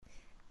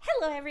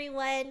Hello,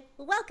 everyone.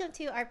 Welcome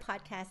to our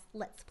podcast,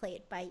 Let's Play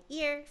It by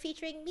Ear,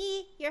 featuring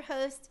me, your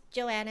host,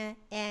 Joanna,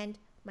 and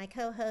my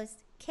co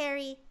host,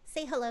 Carrie.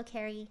 Say hello,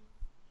 Carrie.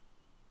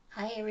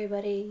 Hi,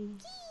 everybody.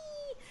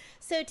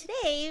 So,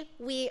 today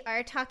we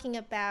are talking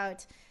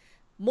about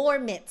more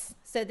myths.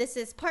 So, this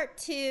is part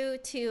two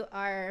to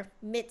our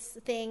myths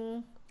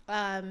thing.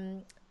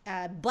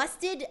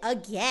 Busted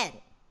again.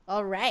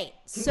 All right.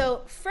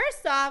 So,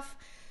 first off,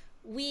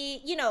 we're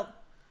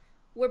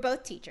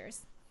both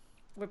teachers.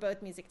 We're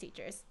both music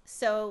teachers.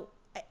 So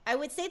I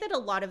would say that a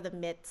lot of the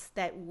myths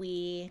that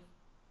we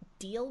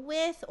deal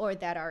with or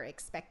that are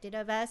expected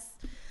of us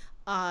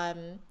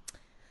um,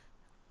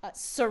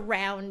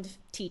 surround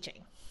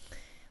teaching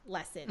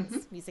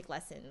lessons, music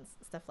lessons,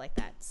 stuff like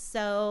that.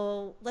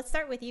 So let's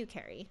start with you,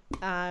 Carrie.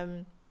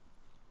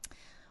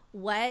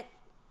 What,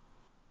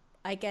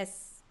 I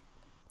guess,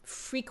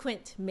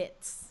 frequent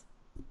myths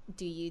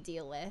do you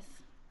deal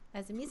with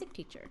as a music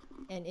teacher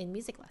and in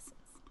music lessons?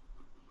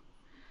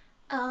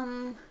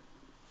 Um,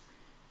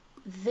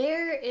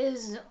 there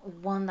is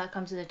one that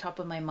comes to the top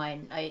of my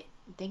mind. I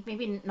think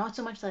maybe not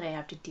so much that I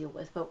have to deal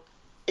with, but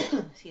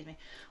excuse me,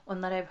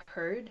 one that I've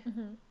heard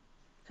Mm-hmm.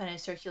 kind of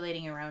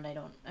circulating around. I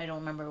don't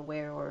remember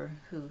where or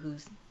who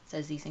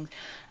says these things.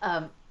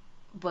 Um,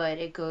 but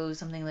it goes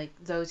something like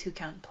those who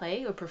can't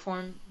play or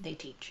perform, they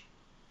teach.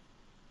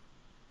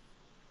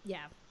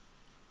 Yeah.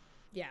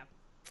 Yeah.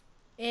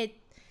 It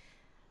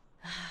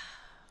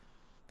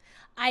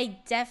I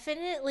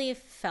definitely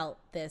felt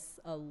this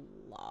a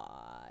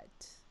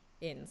lot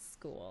in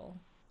school.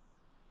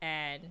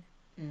 And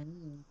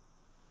Mm.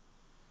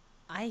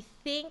 I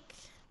think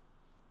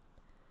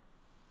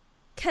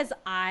cuz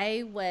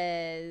I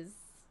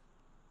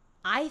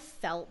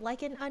felt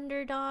like an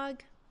underdog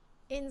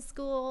in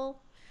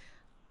school.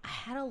 I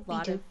had a Me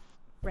lot too. of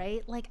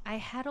right? Like I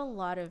had a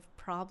lot of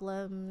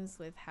problems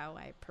with how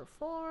I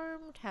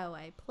performed, how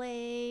I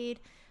played,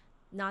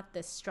 not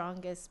the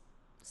strongest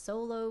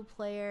solo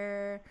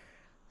player.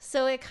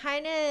 So it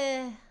kind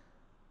of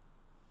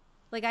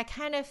like I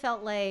kind of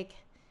felt like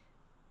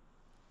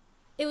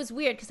it was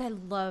weird because I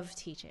love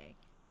teaching.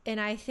 And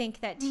I think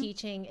that Mm.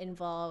 teaching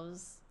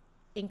involves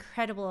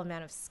incredible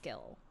amount of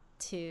skill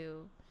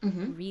to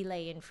Mm-hmm.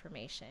 relay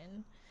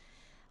information.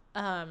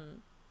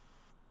 Um,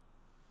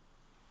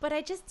 but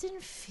I just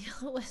didn't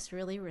feel it was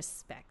really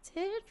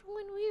respected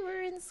when we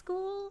were in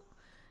school.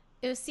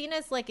 It was seen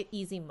as like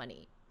easy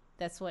money.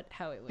 That's what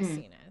how it was Mm.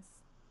 seen as.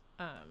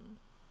 Um,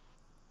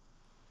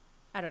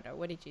 I don't know.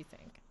 What did you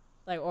think?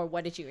 Like, or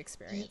what did you Y-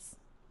 experience?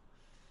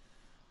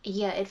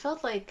 Yeah, it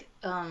felt like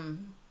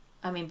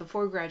I mean,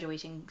 before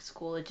graduating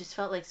school, it just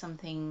felt like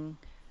something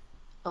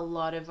a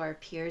lot of our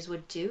peers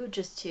would do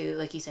just to,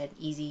 like you said,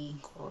 easy,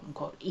 quote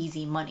unquote,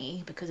 easy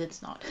money, because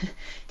it's not.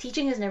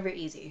 Teaching is never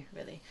easy,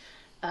 really.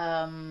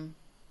 Um,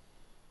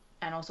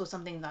 and also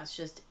something that's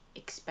just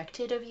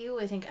expected of you,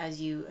 I think,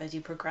 as you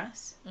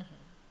progress.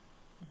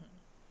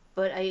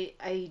 But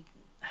I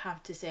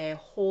have to say I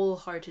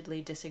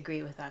wholeheartedly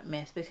disagree with that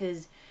myth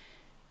because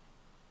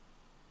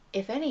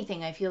if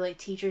anything, I feel like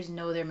teachers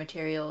know their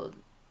material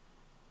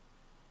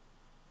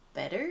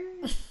better,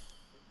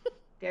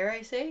 dare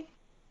I say?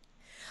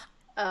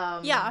 Yeah,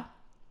 Um,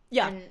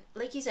 yeah. and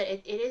like you said,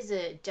 it is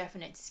a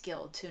definite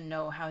skill to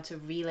know how to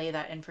relay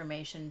that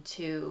information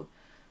to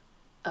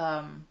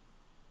um,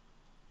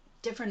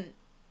 different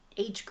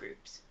age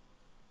groups.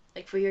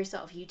 Like for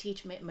yourself, you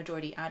teach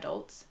majority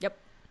adults. Yep.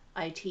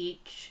 I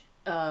teach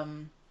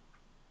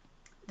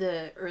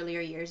the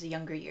earlier years, the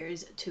younger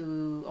years,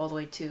 to all the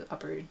way to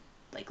upper,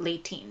 like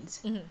late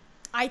teens. Mm-hmm.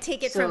 I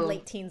take it from So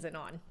late teens and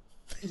on.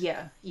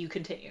 yeah, you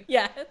continue.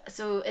 Yeah.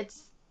 So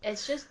it's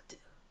just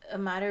a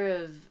matter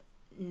of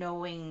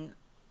knowing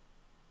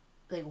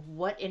like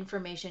what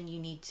information you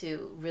need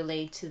to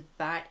relay to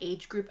that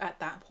age group at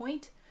that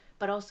point,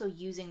 but also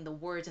using the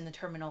words and the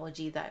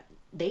terminology that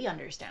they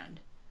understand.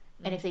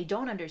 And if Mm-hmm. they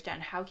don't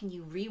understand, how can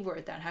you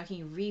reword that? How can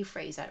you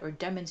rephrase that or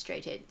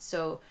demonstrate it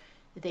so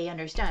they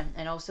understand?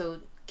 And also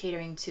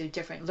catering to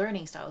different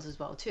learning styles as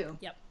well too.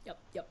 Yep. Yep.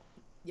 Yep.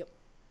 Yep.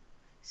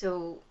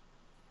 So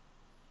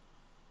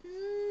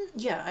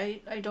yeah,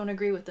 I don't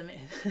agree with the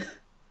myth.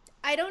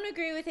 I don't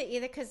agree with it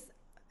either because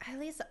at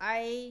least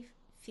I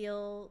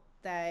feel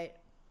that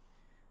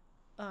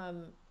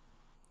um,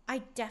 I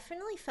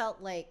definitely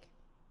felt like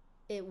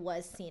it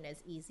was seen as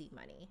easy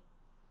money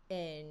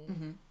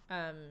in Hmm.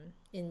 um,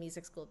 in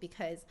music school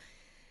because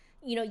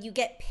you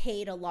get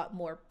paid a lot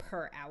more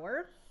per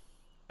hour.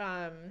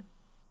 Um,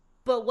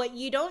 but what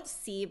you don't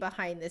see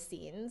behind the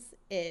scenes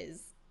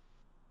is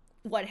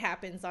what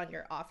happens on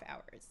your off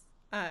hours.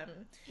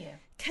 Yeah.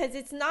 Because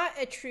it's not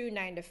a true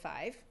 9 to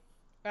 5.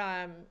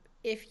 Um,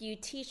 if you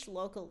teach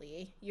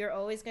locally, you're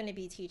always going to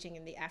be teaching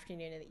in the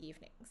afternoon and the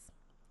evenings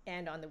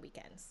and on the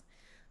weekends.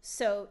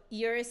 So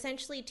you're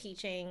essentially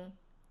teaching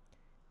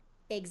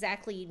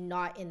exactly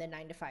not in the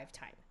 9 to 5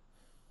 time.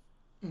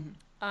 Hmm.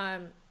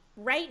 Um,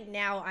 right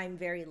now, I'm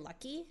very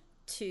lucky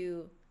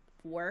to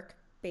work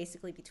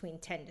basically between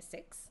 10 to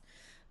 6,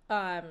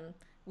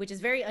 which is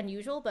very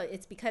unusual, but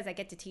it's because I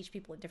get to teach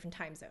people in different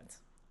time zones.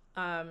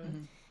 Um,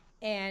 Hmm.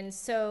 And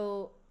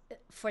so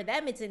for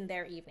them, it's in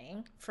their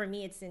evening. For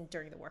me, it's in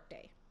during the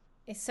workday.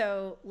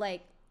 So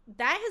like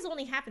that has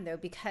only happened though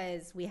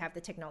because we have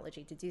the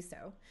technology to do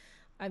so.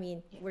 I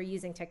mean, Yeah. we're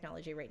using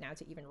technology right now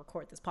to even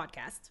record this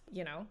podcast,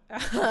 you know?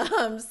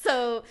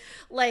 So,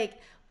 like,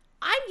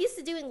 I'm used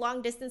to doing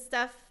long distance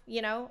stuff,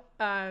 you know?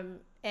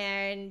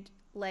 And,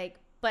 like,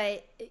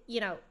 but,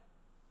 you know,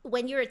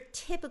 when you're a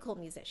typical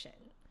musician,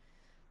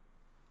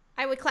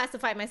 I would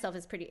classify myself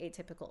as pretty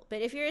atypical.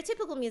 But if you're a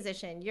typical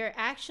musician, you're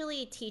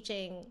actually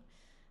teaching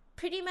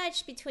pretty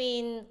much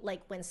between,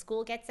 like, when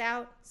school gets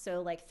out,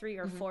 so like 3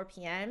 or Hmm. 4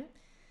 p.m.,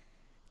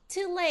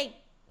 to like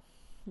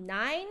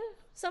 9,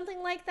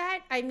 something like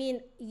that. I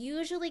mean,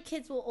 usually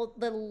kids will,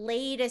 the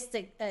latest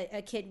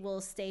a kid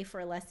will stay for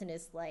a lesson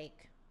is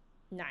like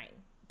 9,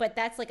 but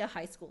that's like a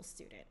high school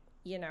student,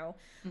 you know.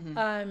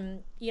 Hmm.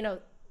 You know,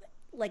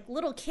 like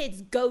little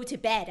kids go to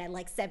bed at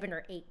like 7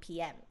 or 8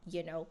 p.m.,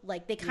 you know,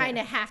 like they kind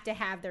Yeah. of have to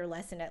have their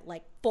lesson at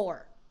like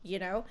 4, you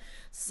know. Hmm.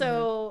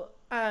 So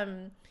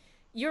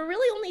you're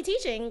really only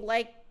teaching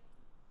like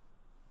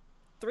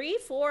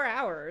 3-4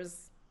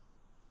 hours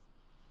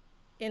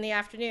in the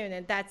afternoon,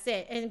 and that's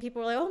it. And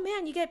people are like, oh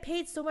man, you get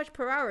paid so much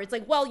per hour. It's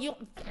like, well,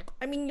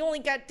 I mean, you only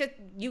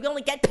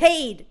get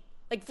paid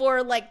like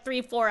for like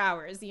 3-4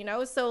 hours, you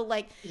know. So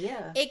like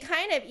Yeah. it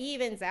kind of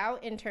evens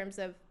out in terms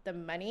of the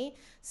money.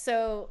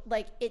 So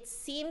like it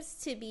seems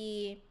to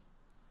be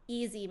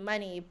easy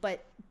money,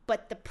 but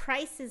the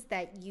prices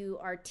that you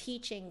are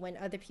teaching when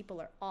other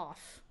people are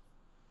off,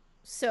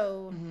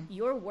 so Hmm.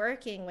 you're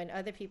working when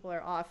other people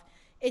are off,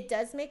 it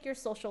does make your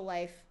social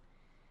life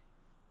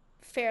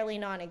fairly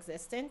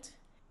non-existent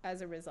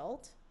as a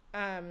result.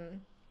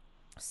 Um,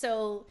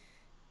 so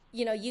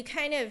you know, you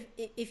kind of,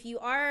 if you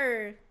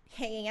are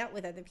hanging out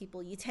with other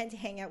people, you tend to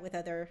hang out with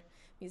other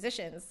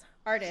musicians,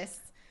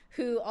 artists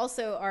who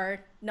also are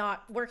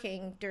not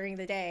working during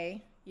the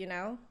day, you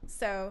know.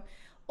 So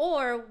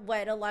or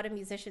what a lot of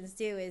musicians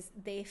do is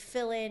they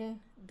fill in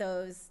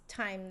those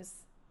times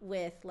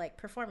with like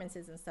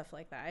performances and stuff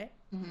like that,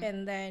 Hmm.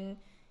 and then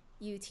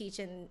you teach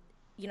in,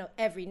 you know,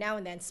 every now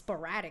and then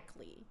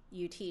sporadically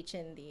you teach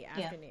in the Yeah.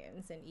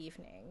 afternoons and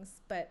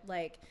evenings, but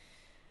like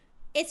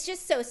it's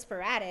just so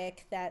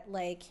sporadic that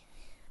like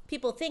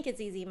people think it's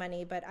easy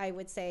money, but I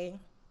would say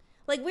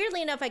like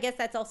weirdly enough, I guess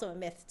that's also a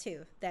myth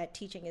too, that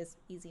teaching is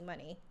easy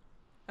money.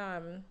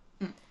 um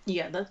Mm.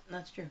 Yeah,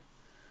 that's true.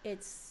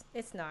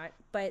 it's not,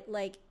 but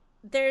like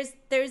there's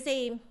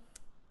a,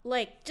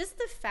 like, just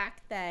the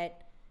fact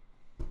that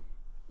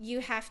you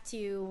have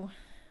to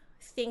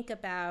think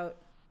about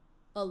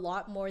a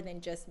lot more than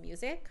just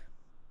music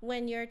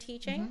when you're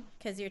teaching, Hmm.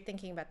 because you're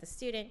thinking about the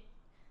student,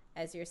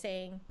 as you're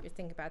saying, you're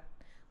thinking about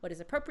what is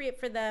appropriate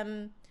for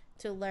them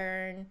to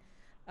learn.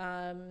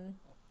 um,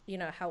 you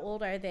know, how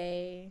old are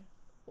they,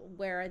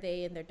 where are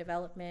they in their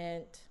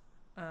development,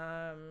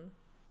 um,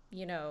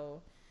 you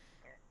know,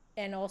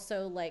 and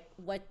also like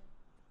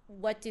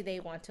what do they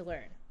want to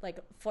learn. Like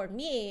for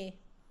me,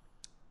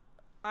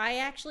 I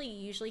actually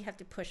usually have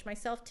to push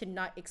myself to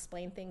not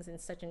explain things in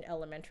such an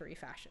elementary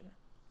fashion,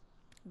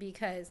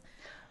 because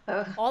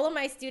Oh, all of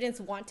my students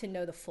want to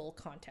know the full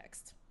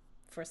context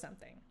for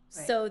something.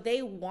 right. So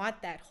they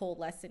want that whole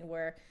lesson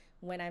where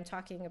when I'm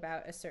talking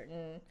about a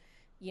certain,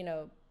 you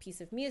know, piece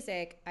of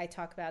music, I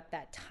talk about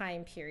that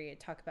time period,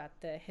 talk about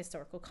the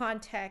historical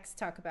context,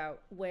 talk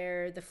about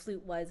where the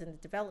flute was in the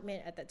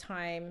development at the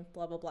time,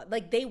 blah blah blah.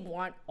 Like they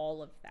want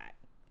all of that,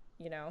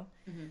 you know.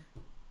 Hmm.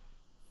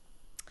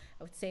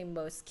 I would say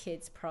most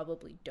kids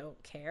probably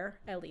don't care.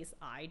 At least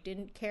I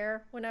didn't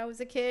care when I was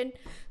a kid.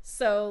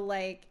 So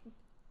like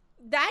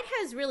that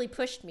has really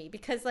pushed me,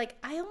 because like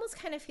I almost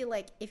kind of feel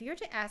like if you're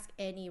to ask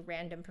any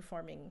random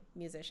performing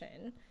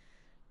musician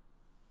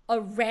a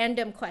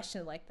random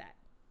question like that,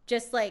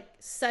 just like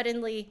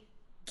suddenly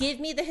give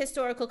me the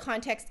historical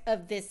context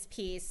of this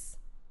piece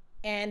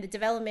and the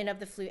development of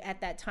the flute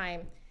at that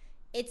time,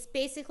 it's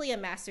basically a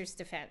master's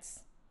defense.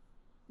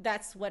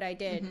 That's what I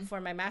did Hmm. for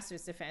my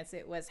master's defense.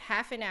 It was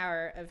half an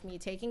hour of me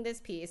taking this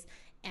piece,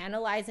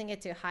 analyzing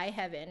it to high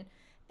heaven,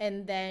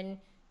 and then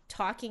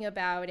talking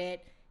about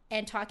it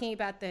and talking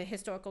about the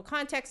historical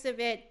context of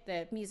it,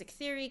 the music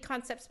theory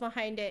concepts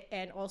behind it,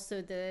 and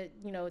also the,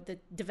 you know, the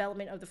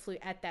development of the flute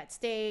at that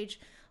stage,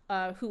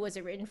 who was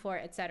it written for,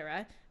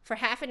 etc. For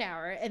half an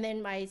hour, and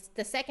then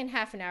the second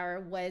half an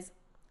hour was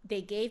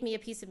they gave me a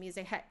piece of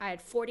music. I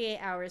had 48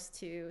 hours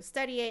to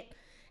study it,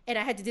 and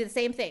I had to do the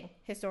same thing: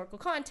 historical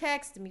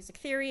context, the music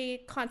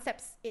theory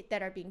concepts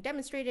that are being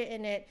demonstrated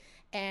in it,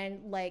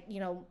 and like, you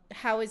know,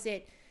 how is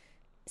it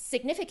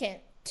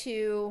significant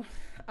to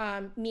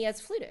me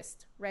as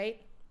flutist,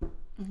 right?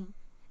 Hmm.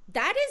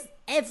 That is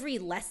every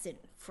lesson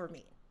for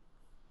me.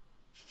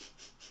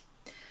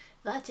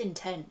 That's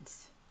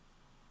intense.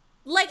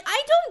 Like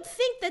I don't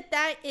think that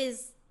that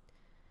is,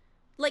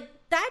 like,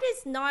 that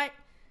is not,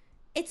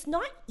 it's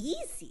not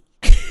easy.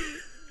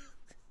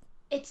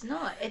 It's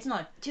not. It's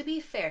not. To be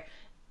fair,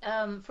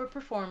 for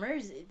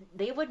performers,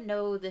 they would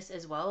know this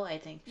as well, I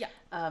think, Yeah.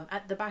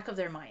 at the back of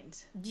their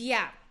minds.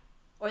 Yeah.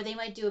 or they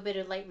might do a bit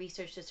of light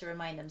research just to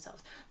remind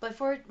themselves. But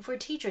for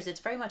teachers, it's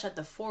very much at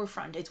the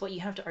forefront. It's what you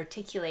have to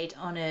articulate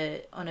on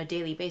a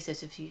daily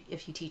basis if you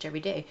teach every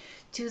day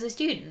to the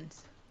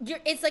students.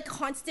 It's like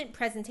constant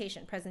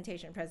presentation.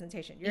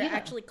 You're Yeah.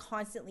 actually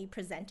constantly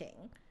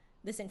presenting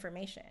this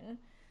information.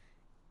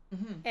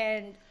 Hmm.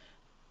 And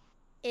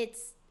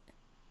it's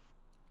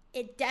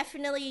it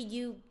definitely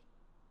you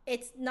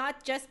it's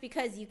not just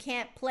because you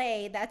can't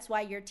play that's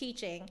why you're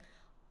teaching.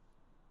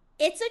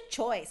 It's a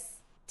choice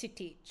to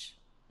teach.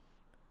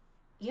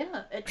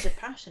 Yeah, it's a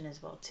passion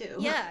as well too.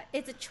 Yeah,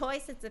 it's a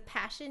choice, it's a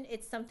passion,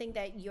 it's something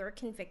that you're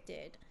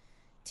convicted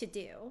to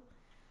do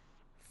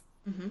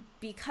Hmm.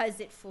 because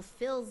it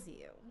fulfills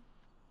you.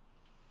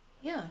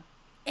 Yeah.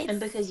 And It's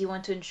because you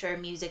want to ensure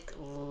music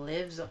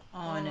lives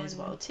on as on.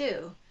 well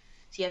too.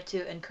 So you have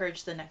to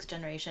encourage the next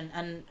generation.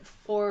 And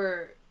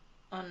for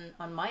on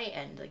my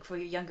end, like for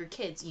your younger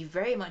kids, you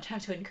very much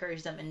have to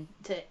encourage them and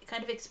to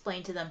kind of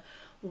explain to them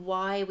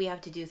why we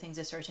have to do things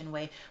a certain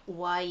way,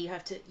 why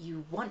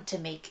you want to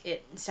make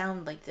it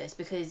sound like this,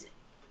 because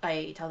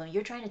I tell them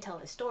you're trying to tell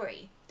a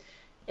story.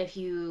 If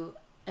you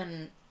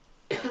and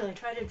I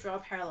try to draw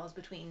parallels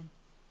between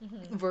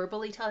Mhm.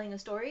 verbally telling a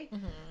story.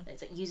 Mhm.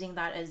 It's like using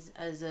that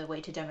as a way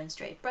to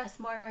demonstrate breath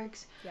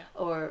marks, Yeah.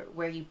 or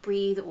where you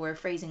breathe, or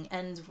phrasing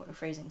ends, where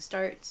phrasing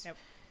starts, Yep.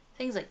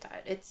 things like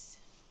that. It's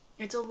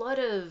a lot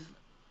of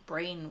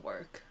brain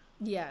work.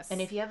 And if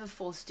Yes. you have a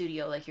full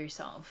studio like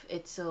yourself,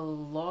 it's a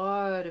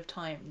lot of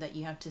time that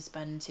you have to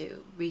spend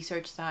to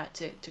research that,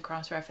 to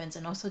cross reference,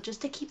 and also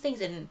just to keep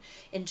things in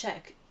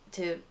check,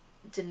 to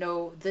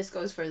know this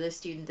goes for this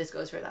student, this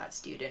goes for that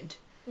student,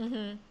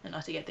 Mhm. and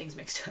not to get things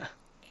mixed up.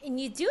 And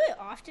you do it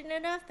often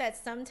enough that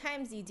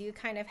sometimes you do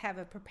kind of have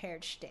a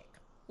prepared shtick.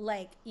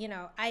 Like,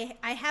 I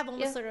have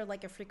almost Yeah. sort of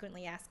like a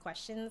frequently asked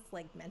questions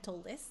like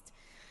mental list.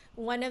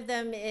 One of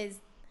them is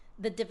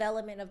the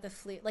development of the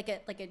flute, like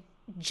a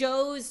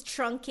Joe's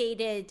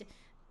truncated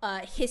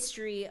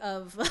history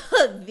of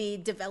the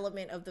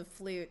development of the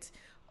flute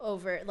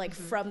over like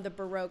Hmm. from the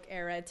Baroque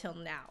era till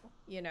now,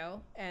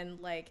 and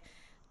like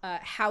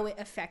how it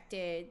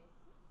affected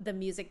the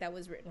music that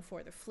was written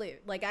for the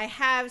flute. Like I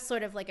have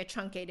sort of like a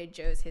truncated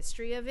Joe's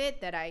history of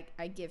it that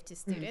I give to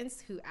Hmm.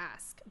 students who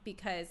ask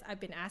because I've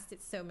been asked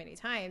it so many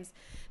times.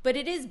 But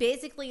it is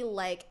basically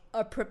like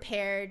a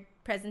prepared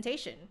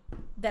presentation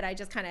that I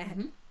just kind of,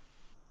 Hmm.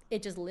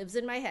 it just lives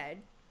in my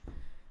head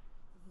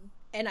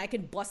and I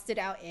can bust it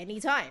out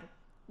anytime.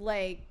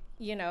 Like,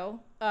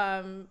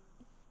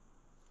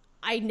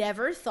 I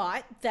never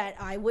thought that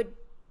I would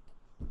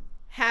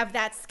have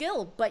that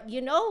skill, but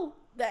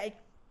that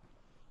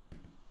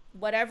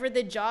whatever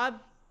the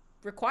job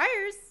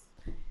requires,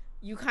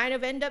 you kind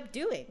of end up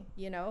doing.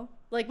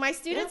 Like my Yeah.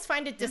 students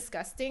find it Yeah.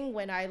 disgusting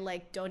when I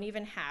like don't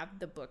even have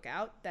the book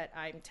out that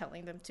I'm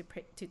telling them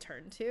to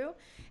turn to,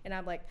 and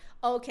I'm like,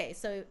 okay,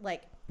 so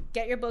like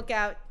get your book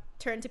out,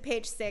 turn to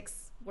page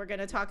 6. We're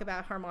gonna talk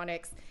about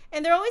harmonics,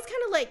 and they're always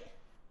kind of like,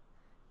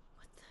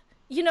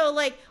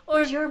 like, or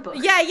Where's your book?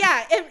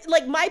 yeah, and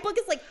like my book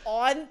is like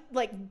on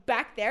like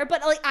back there,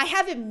 but like I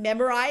have it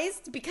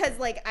memorized because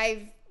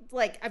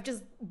I've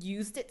just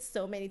used it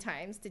so many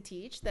times to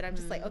teach that I'm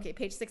just like, Mm. okay,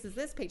 page 6 is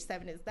this, page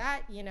 7 is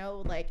that,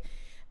 like,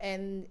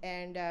 and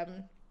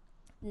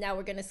now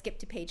we're gonna skip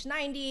to page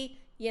 90,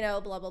 blah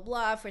blah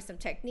blah for some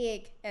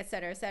technique,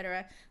 etc.,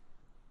 etc.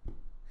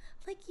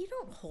 Like you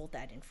don't hold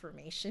that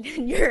information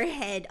in your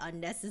head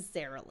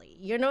unnecessarily.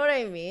 You know what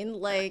I mean?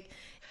 Like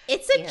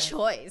it's a Yeah.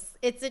 choice.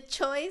 It's a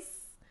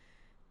choice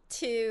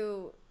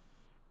to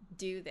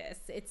do this.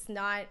 It's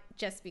not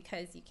just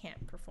because you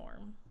can't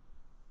perform,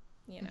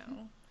 you Hmm.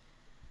 know.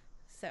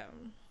 So,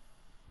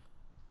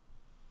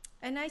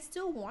 and I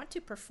still want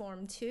to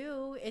perform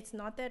too. It's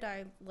not that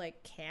I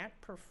like can't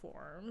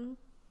perform,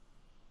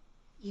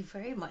 You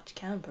very much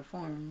can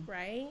perform.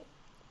 right?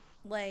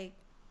 Like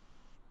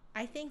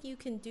I think you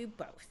can do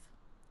both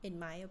in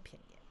my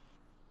opinion.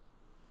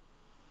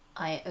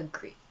 I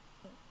agree.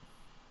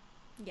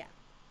 Yeah.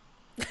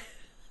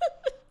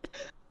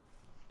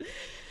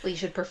 We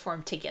should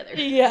perform together.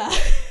 Yeah.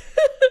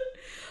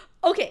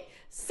 Okay.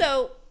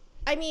 So,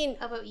 I mean,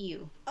 How about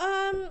you?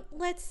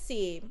 let's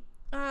see.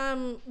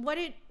 What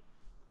it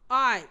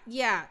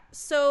yeah.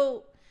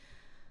 So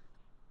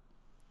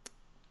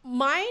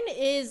mine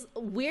is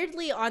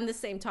weirdly on the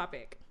same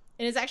topic.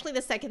 And it's actually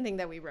the second thing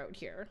that we wrote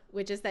here,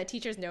 which is that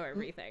teachers know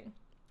everything.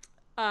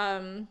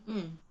 Um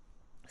Mm.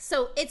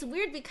 so it's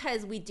weird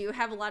because we do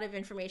have a lot of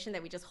information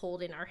that we just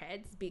hold in our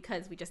heads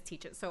because we just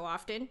teach it so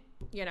often,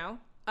 you know.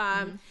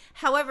 Hmm.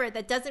 However,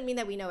 that doesn't mean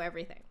that we know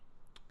everything.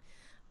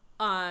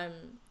 Um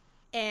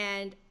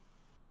and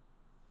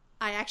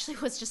I actually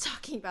was just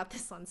talking about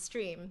this on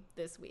stream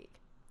this week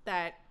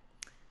that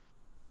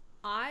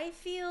I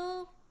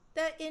feel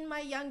that in my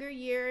younger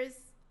years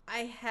I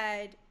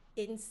had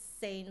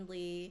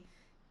insanely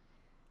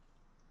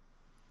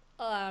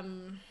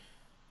um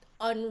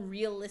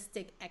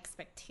unrealistic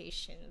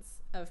expectations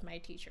of my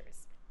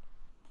teachers.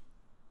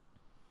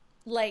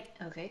 Like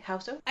Okay. How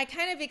so? I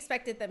kind of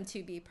expected them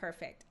to be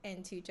perfect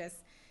and to just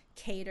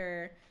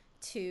cater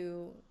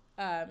to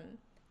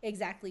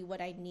exactly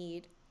what I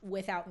need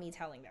without me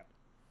telling them.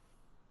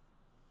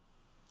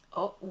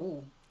 Oh,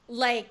 ooh.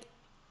 Like,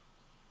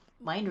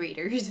 Mind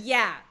readers.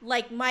 yeah,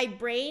 like my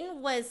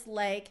brain was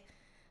like,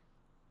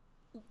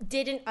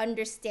 didn't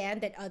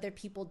understand that other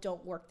people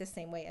don't work the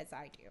same way as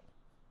I do.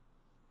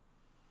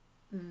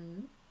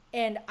 Mm.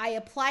 And I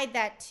applied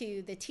that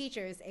to the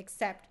teachers,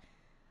 except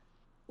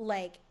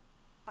like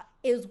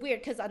it was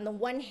weird because on the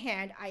one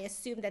hand, I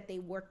assumed that they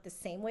work the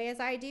same way as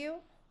I do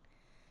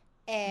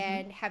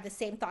Mm-hmm. and have the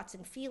same thoughts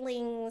and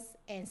feelings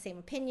and same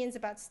opinions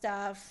about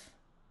stuff.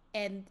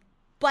 And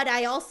but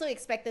I also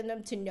expected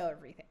them to know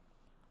everything.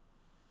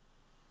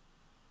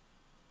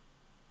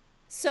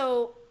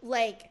 So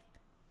like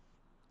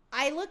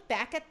I look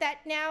back at that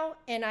now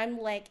and I'm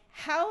like,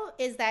 how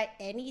is that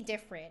any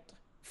different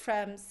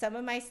from some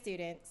of my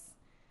students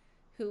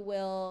who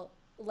will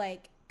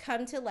like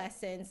come to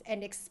lessons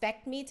and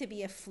expect me to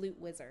be a flute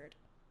wizard?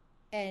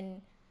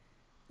 And,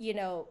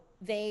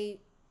 they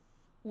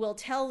will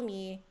tell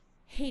me,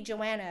 hey,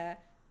 Joanna,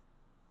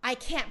 I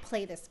can't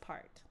play this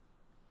part.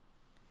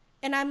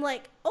 And I'm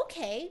like,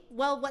 okay,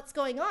 well, what's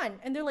going on?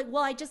 And they're like,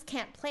 well, I just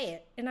can't play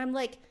it. And I'm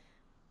like,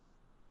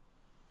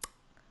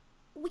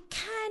 we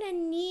kind of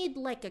need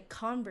like a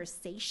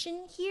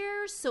conversation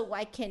here so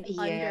I can Yeah.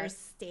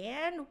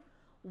 understand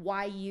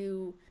why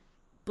you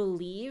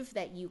believe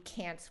that you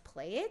can't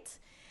play it,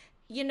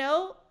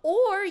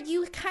 or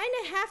you kind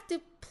of have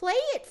to play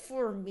it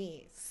for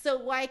me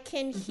so I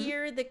can Mm-hmm.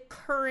 hear the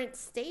current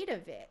state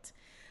of it.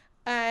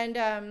 And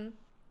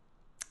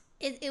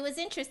it was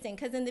interesting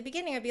because in the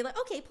beginning I'd be like,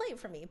 okay, play it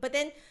for me. But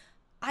then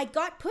I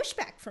got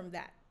pushback from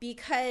that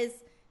because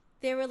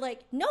they were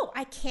like, no,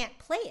 I can't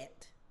play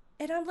it.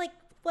 And I'm like,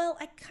 well,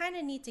 I kind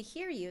of need to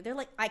hear you. They're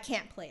like, I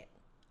can't play it.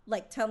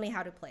 Like, tell me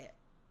how to play it.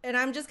 And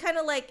I'm just kind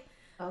of like,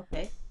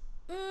 Okay.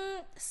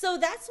 so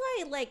that's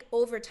why, like,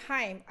 over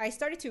time, I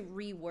started to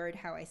reword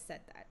how I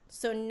said that.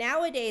 So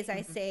nowadays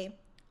I Mm-hmm. say,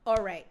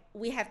 all right,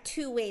 we have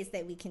two ways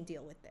that we can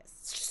deal with this.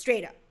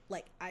 Straight up.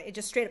 Like, I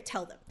just straight up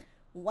tell them.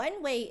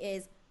 One way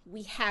is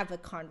we have a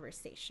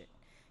conversation.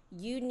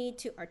 You need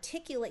to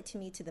articulate to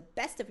me to the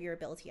best of your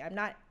ability. I'm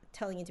not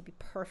telling you to be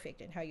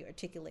perfect in how you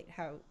articulate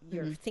how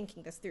you're Mm-hmm.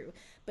 thinking this through,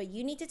 but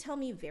you need to tell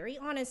me very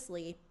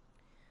honestly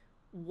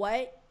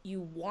what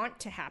you want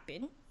to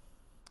happen,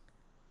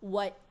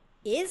 what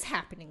is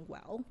happening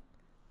well,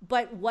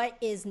 but what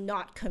is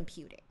not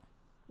computing,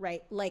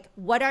 right? Like,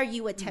 what are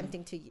you Mm-hmm.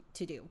 attempting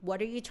to do?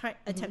 What are you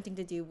Mm-hmm. attempting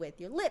to do with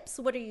your lips?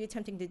 What are you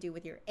attempting to do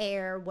with your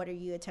air? What are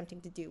you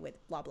attempting to do with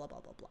blah blah blah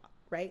blah blah,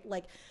 right?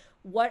 Like,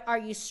 what are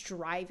you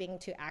striving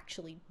to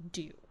actually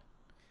do?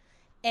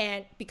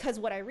 And because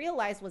what I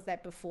realized was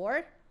that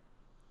before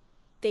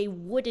they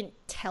wouldn't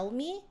tell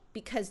me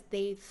because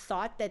they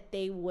thought that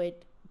they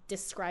would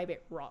describe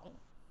it wrong.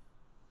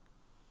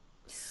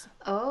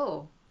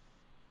 Oh.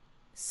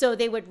 So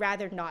they would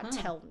rather not Huh.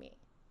 tell me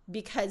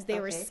because they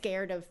were Okay.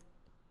 scared of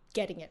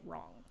getting it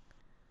wrong,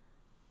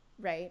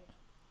 right?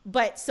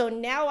 But so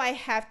now I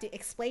have to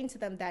explain to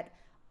them that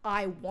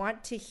I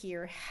want to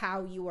hear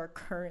how you are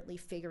currently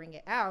figuring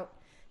it out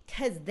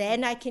because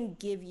then I can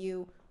give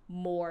you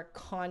more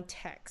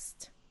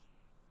context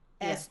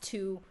Yeah. as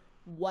to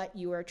what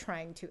you are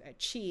trying to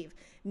achieve.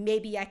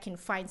 Maybe I can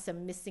find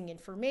some missing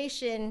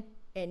information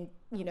and,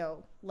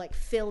 like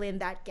fill in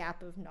that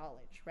gap of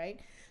knowledge, right?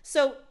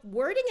 So,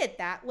 wording it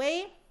that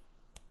way,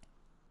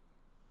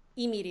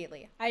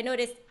 immediately, I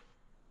noticed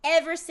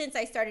ever since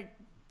I started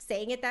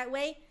saying it that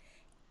way,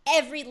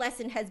 every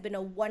lesson has been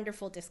a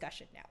wonderful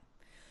discussion now.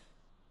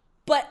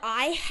 But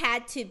I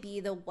had to be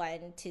the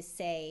one to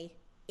say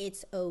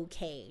it's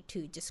okay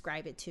to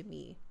describe it to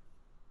me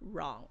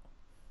wrong.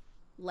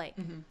 Like,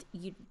 Mm-hmm.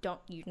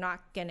 you're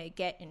not gonna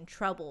get in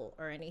trouble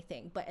or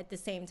anything, but at the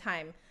same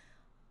time,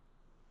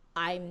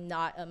 I'm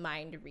not a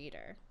mind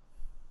reader,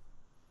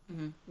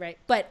 Mm-hmm. right?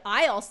 But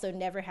I also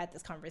never had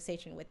this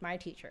conversation with my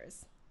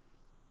teachers,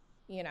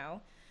 you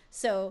know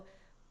so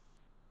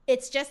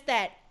it's just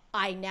that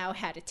I now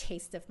had a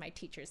taste of my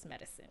teacher's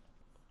medicine,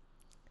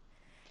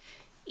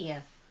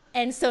 Yeah.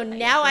 and so Yeah.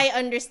 now I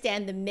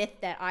understand the myth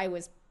that I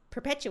was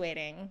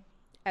perpetuating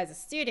as a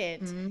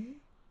student, Mm-hmm.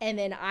 and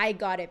then I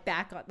got it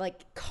back on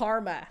like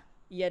karma.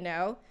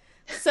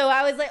 So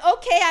I was like,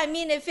 okay, I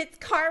mean, if it's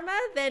karma,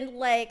 then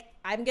like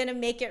I'm gonna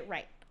make it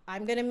right.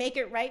 I'm gonna make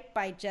it right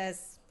by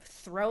just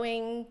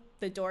throwing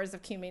the doors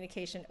of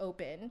communication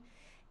open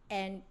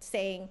and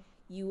saying,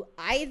 you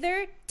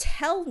either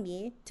tell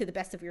me to the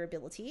best of your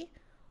ability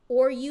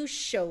or you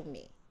show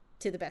me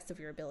to the best of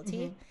your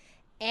Mm-hmm. ability.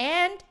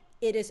 And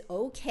it is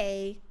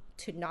okay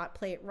to not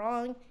play it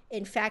wrong.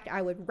 In fact,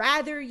 I would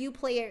rather you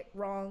play it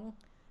wrong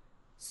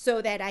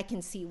so that I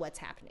can see what's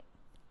happening.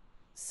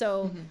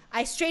 So Mm-hmm.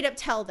 I straight up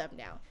tell them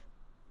now,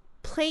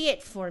 play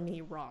it for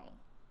me wrong.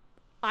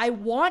 I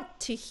want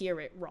to hear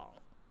it wrong,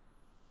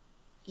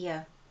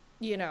 Yeah.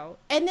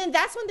 And then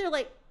that's when they're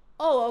like,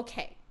 oh,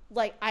 okay.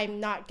 Like, I'm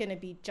not going to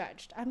be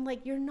judged. I'm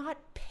like, you're not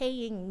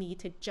paying me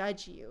to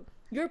judge you.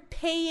 You're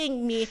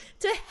paying me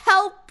to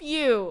help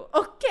you,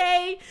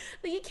 okay?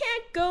 Like, you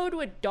can't go to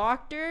a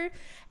doctor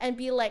and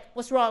be like,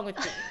 what's wrong with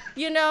me?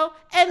 You know?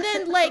 And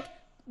then, like,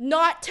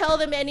 not tell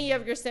them any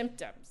of your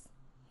symptoms.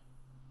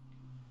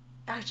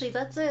 Actually,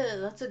 that's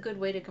a good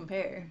way to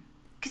compare.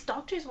 Because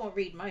doctors won't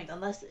read mind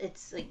unless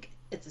it's like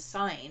it's a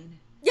sign,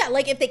 Yeah,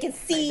 like if they can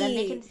right? Then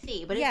they see. can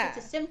see. But if Yeah. it's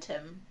a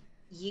symptom,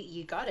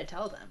 you gotta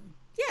tell them.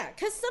 Yeah,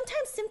 because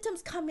sometimes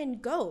symptoms come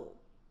and go.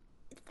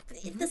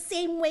 The Hmm.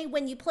 same way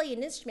when you play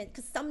an instrument,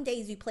 because some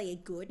days you play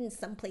it good and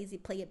some plays you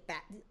play it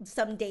bad.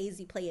 Some days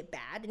you play it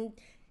bad, and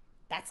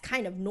that's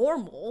kind of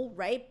normal,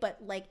 right? But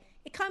like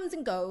it comes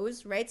and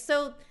goes, right?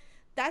 So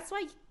that's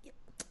why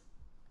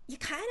you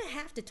kind of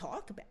have to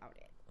talk about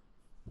it.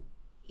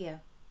 Yeah.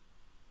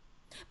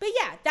 But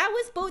yeah, that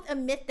was both a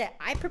myth that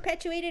I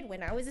perpetuated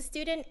when I was a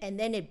student, and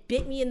then it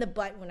bit me in the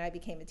butt when I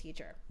became a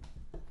teacher.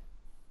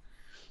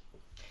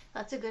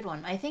 That's a good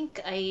one. I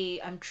think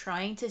I'm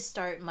trying to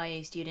start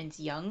my students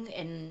young,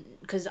 and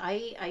because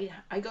I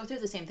go through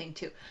the same thing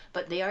too,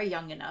 but they are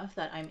young enough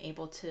that I'm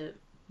able to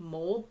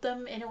mold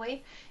them in a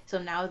way.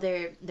 So now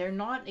they're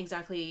not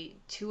exactly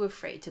too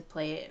afraid to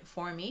play it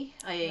for me.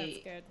 That's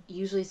I good.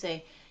 usually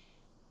say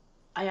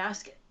I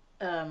ask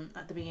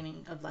at the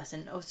beginning of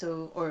lesson, oh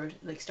so or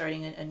like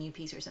starting a new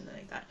piece or something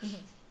like that. Mm-hmm.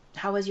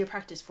 How was your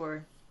practice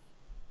for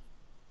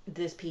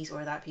this piece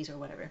or that piece or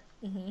whatever?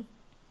 Mm-hmm.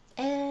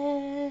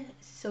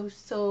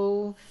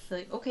 So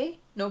like okay,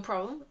 no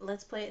problem.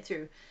 Let's play it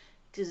through.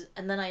 'Cause,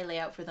 and then I lay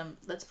out for them.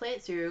 Let's play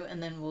it through,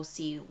 and then we'll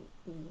see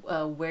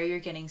where you're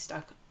getting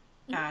stuck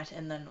Mm-hmm. at,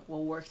 and then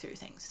we'll work through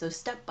things. So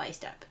step by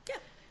step, Yeah.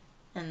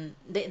 and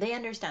they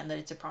understand that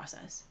it's a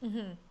process,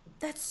 Mm-hmm.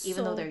 That's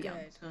even though so they're young.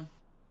 good. So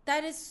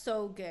That is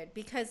so good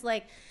because,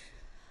 like,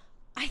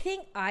 I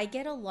think I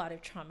get a lot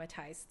of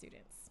traumatized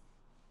students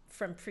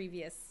from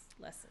previous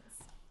lessons.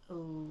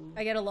 oh,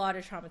 I get a lot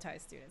of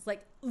traumatized students,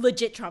 like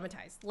legit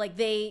traumatized. Like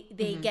they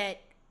hmm,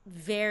 get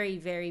very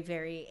very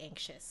very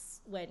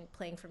anxious when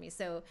playing for me.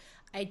 So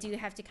I do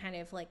have to kind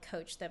of like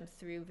coach them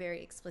through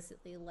very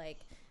explicitly, like,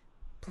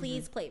 hmm,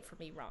 please play it for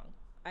me wrong.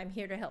 I'm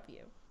here to help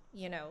you.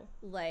 You know,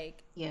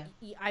 like yeah,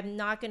 I'm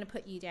not going to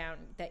put you down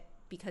that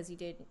because you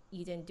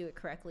didn't do it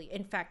correctly.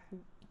 In fact,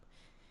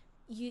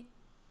 you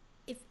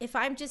if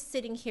I'm just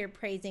sitting here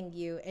praising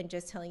you and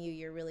just telling you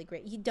you're really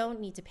great, you don't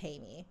need to pay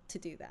me to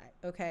do that,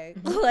 okay?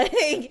 hmm,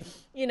 Like,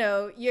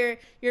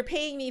 you're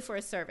paying me for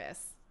a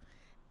service,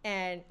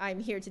 and I'm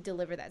here to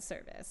deliver that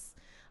service.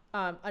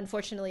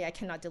 Unfortunately, I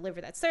cannot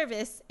deliver that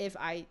service if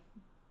I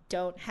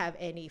don't have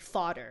any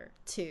fodder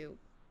to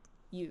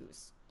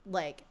use.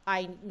 Like,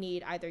 I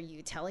need either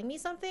you telling me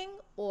something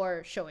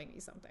or showing me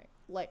something.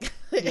 Like,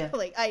 yeah,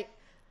 like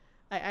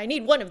I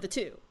need one of the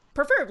two,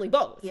 preferably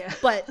both. yeah,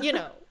 But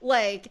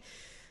like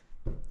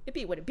it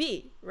be what it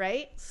be,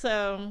 right?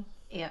 So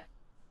yeah.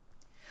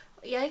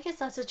 Yeah, I guess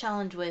that's a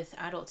challenge with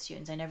adult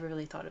students. I never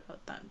really thought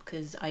about that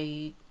because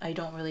I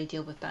don't really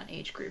deal with that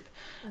age group.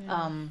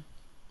 yeah, Um,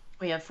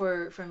 but yeah,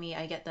 for me,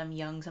 I get them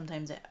young.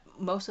 Sometimes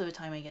most of the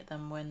time, I get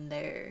them when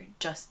they're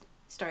just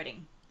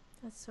starting.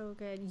 that's so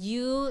good.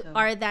 You So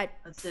are that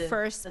that's a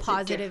first that's a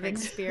positive different.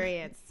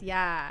 experience.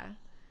 Yeah.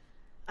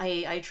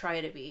 I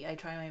try to be. I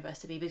try my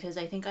best to be because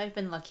I think I've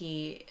been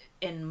lucky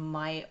in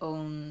my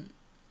own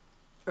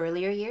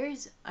earlier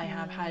years. I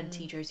have had Mm,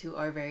 teachers who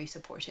are very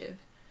supportive.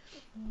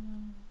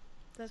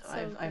 So that's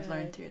I've so I've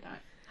learned good. through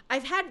that.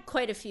 I've had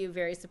quite a few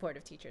very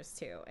supportive teachers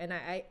too, and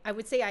I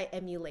would say I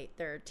emulate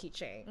their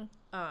teaching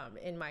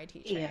in my Yeah.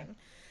 teaching.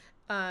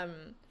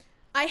 Um,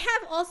 I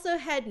have also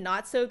had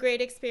not so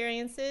great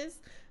experiences,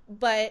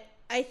 but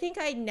I think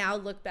I now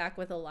look back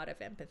with a lot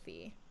of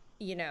empathy.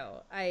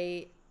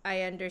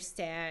 I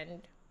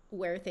understand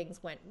where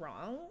things went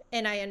wrong,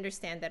 and I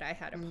understand that I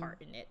had a Mm,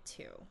 part in it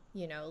too.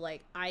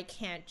 Like, I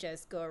can't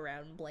just go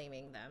around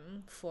blaming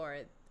them for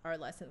our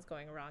lessons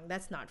going wrong.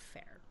 That's not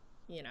fair,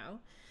 you know?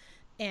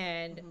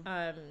 And hmm.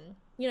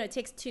 it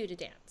takes two to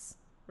dance,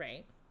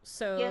 right?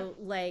 Yeah. So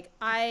like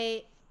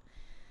I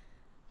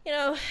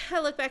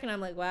look back and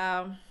I'm like,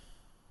 wow,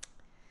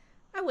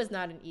 I was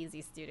not an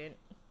easy student.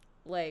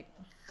 Like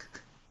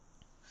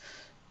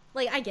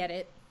I get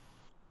it,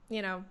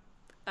 you know.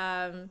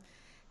 Um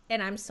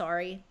and I'm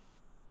sorry,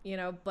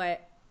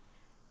 but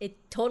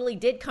it totally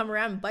did come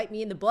around and bite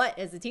me in the butt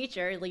as a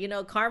teacher.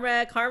 Like,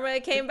 karma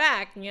came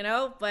back,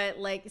 but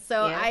like,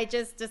 so Yeah. I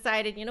just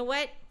decided, you know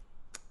what?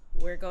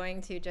 We're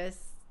going to just,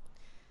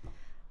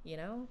 you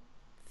know,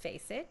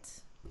 face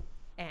it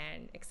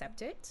and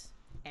accept it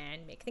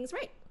and make things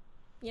right,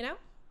 you know?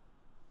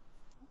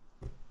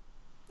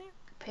 Yeah.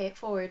 Pay it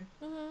forward.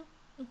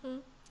 Mm-hmm. Mm-hmm.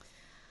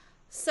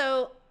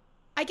 So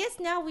I guess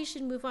now we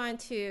should move on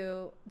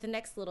to the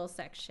next little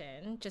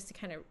section just to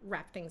kind of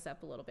wrap things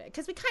up a little bit.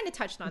 Because we kind of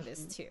touched on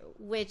this Hmm. too,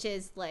 which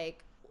is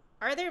like,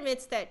 are there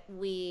myths that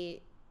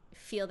we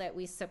feel that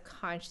we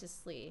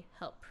subconsciously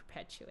help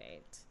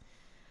perpetuate?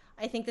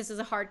 I think this is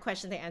a hard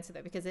question to answer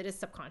though, because it is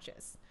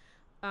subconscious.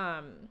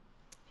 Um,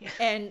 Yeah.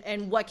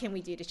 and what can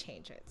we do to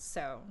change it?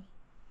 So,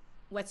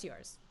 what's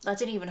yours?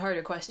 That's an even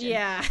harder question.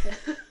 Yeah,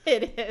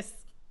 it is.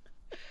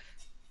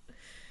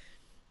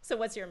 So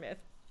what's your myth?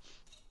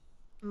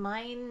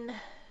 Mine,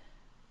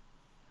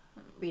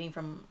 reading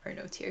from our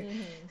notes here,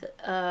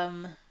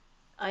 Mm-hmm.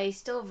 I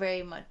still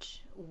very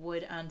much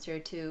would answer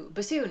to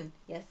bassoon.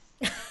 Yes.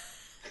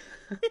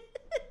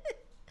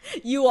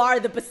 You are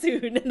the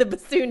bassoon, and the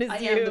bassoon is I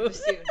am the you.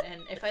 bassoon,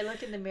 and if I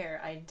look in the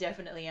mirror, I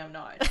definitely am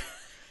not.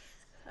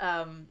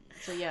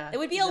 So yeah, It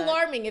would be that.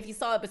 alarming if you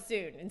saw a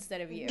bassoon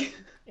instead of you.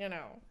 You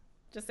know,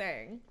 just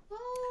saying. Well,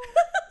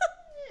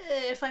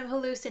 if I'm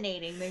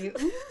hallucinating, maybe.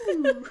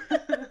 Ooh.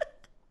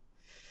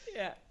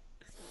 Yeah.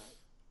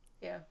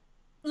 Yeah,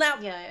 Now,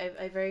 yeah.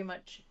 I very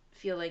much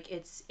feel like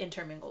it's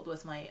intermingled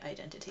with my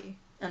identity,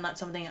 and that's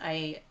something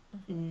I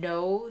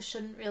know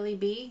shouldn't really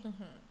be.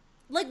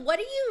 like, what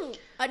do you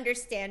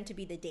understand to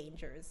be the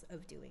dangers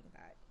of doing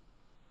that?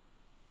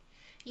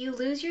 You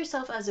lose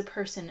yourself as a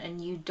person,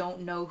 and you don't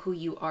know who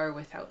you are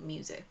without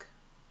music.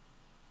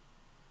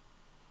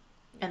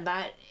 Yeah. And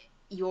that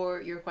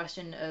your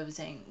question of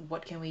saying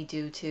what can we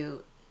do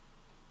to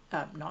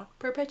not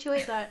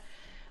perpetuate that,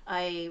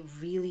 I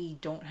really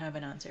don't have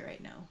an answer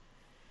right now.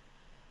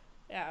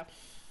 Yeah.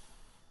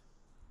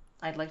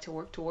 I'd like to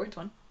work towards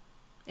one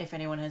if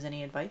anyone has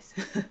any advice.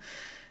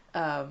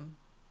 um,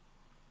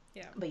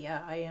 Yeah. but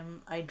yeah,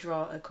 I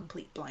draw a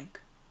complete blank.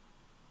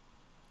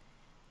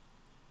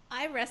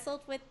 I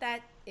wrestled with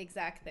that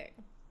exact thing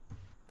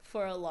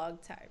for a long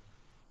time.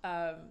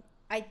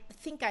 I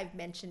think I've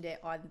mentioned it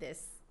on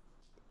this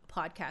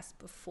podcast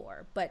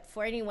before, but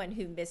for anyone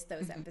who missed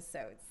those Hmm.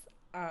 episodes,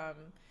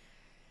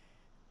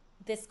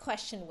 this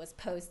question was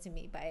posed to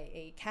me by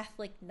a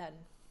Catholic nun.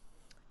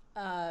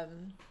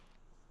 Um,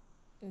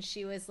 and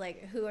she was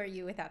like, "Who are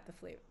you without the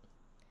flute?"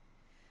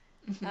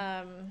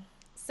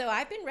 So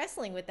I've been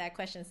wrestling with that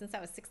question since I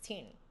was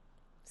 16.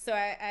 So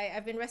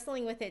I've been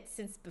wrestling with it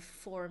since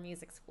before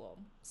music school.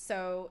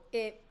 So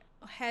it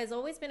has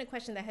always been a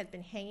question that has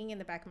been hanging in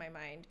the back of my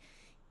mind,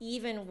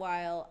 even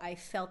while I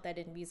felt that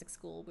in music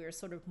school we were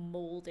sort of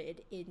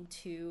molded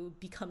into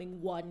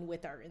becoming one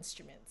with our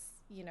instruments,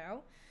 you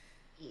know?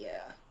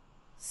 Yeah.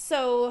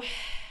 So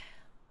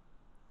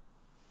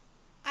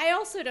I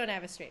also don't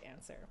have a straight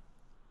answer.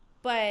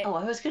 But Oh,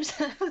 I was gonna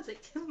say, I was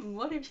like,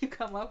 what have you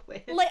come up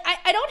with? like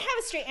I don't have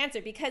a straight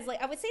answer because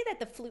like I would say that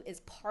the flute is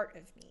part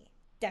of me.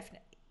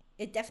 Definitely.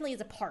 It definitely is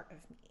a part of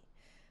me.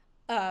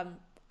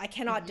 I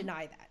cannot Hmm.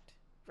 deny that,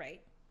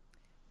 right?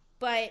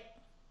 But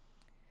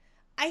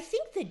I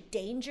think the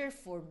danger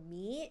for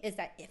me is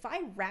that if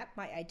I wrap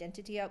my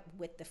identity up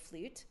with the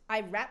flute, I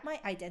wrap my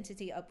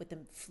identity up with the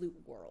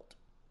flute world.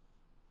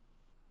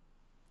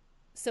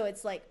 So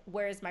it's like,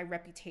 where is my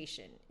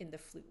reputation in the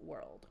flute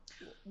world?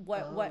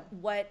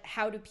 Oh.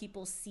 How do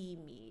people see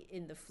me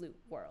in the flute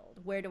world?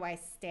 Where do I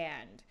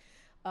stand?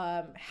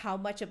 How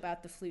much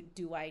about the flute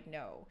do I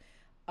know?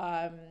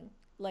 Um,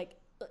 like,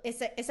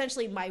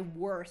 essentially, my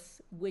worth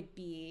would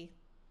be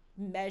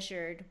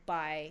measured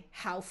by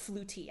how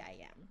fluty I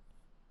am.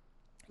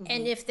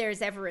 And Hmm. if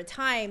there's ever a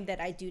time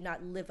that I do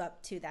not live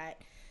up to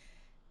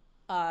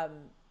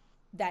um,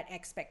 that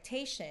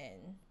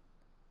expectation,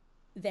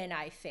 then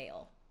I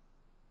fail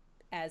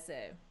as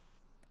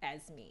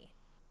me,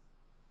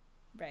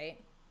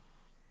 right?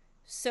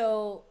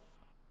 So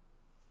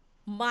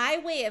my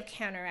way of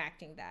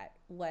counteracting that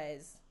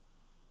was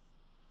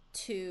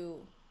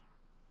to,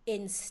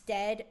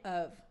 instead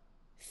of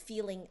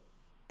feeling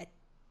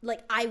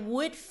like I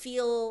would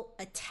feel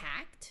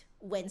attacked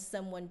when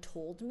someone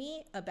told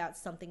me about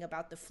something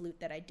about the flute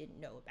that I didn't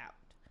know about.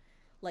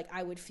 Like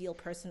I would feel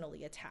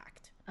personally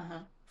attacked Uh-huh.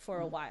 for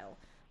a while.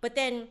 But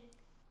then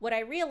what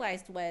I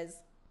realized was,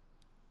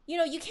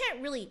 you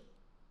can't really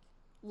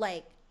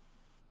like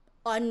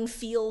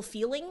unfeel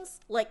feelings.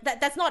 Like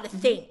that's not a Hmm.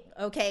 thing,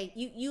 okay?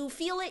 You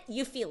feel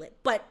it.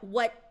 But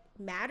what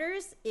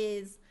matters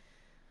is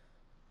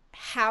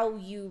how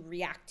you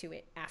react to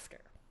it after,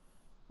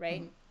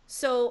 right? Hmm.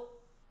 So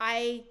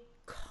I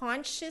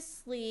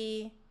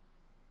consciously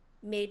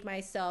made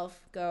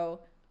myself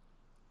go,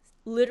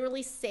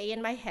 literally say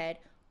in my head,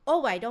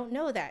 "Oh, I don't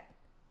know that.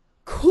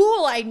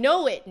 Cool, I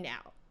know it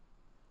now."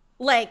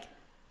 Like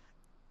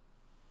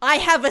I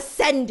have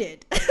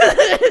ascended,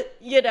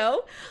 you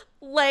know?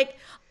 Like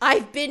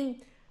I've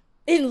been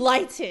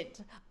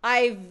enlightened.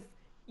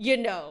 You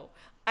know,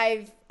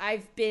 I've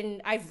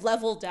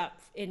leveled up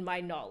in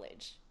my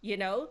knowledge, you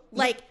know? Yeah.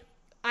 Like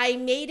I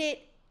made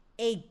it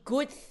a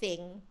good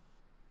thing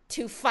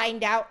to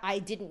find out I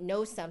didn't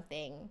know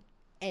something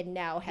and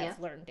now Yeah. have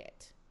learned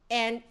it.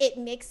 And it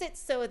makes it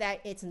so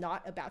that it's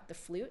not about the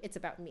flute, it's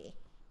about me.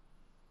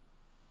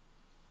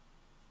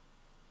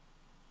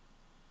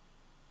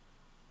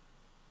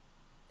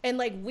 And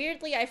like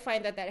weirdly, I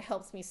find that that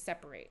helps me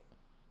separate.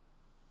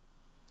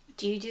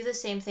 Do you do the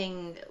same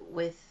thing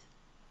with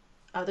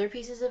other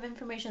pieces of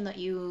information that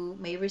you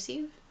may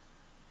receive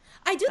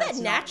I do that that's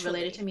not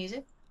related to naturally.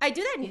 music? I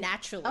do that Yeah. Oh,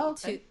 naturally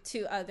okay.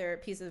 to other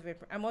pieces of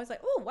information. I'm always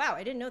like, oh wow,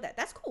 I didn't know that.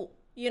 That's cool.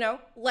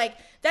 Like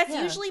that's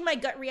Yeah. usually my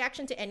gut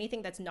reaction to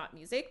anything that's not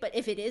music. But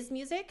if it is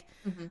music,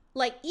 Hmm.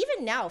 like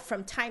even now,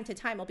 from time to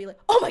time, I'll be like,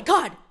 oh my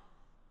god,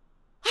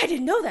 I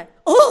didn't know that.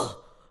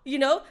 Oh,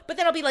 But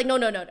then I'll be like, no,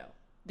 no, no, no.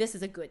 this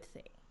is a good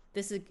thing.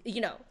 This is,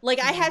 you know, like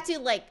I Mm-hmm. had to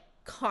like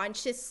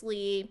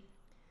consciously,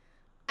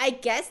 I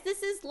guess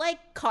this is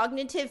like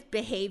cognitive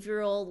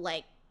behavioral,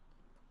 like,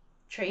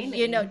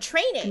 you know, Training,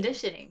 training.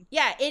 conditioning.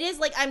 Yeah, it is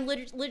like I'm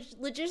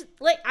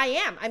like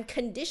I'm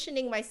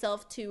conditioning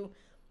myself to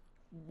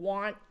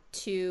want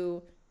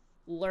to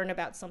learn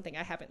about something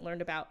I haven't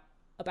learned about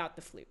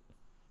the flute.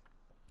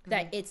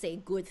 That Mm-hmm. it's a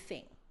good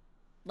thing.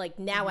 Like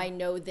now Mm-hmm. I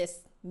know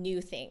this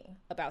new thing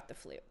about the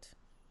flute.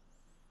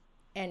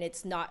 And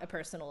it's not a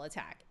personal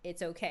attack.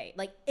 It's okay.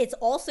 Like it's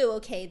also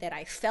okay that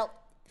I felt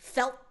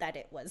that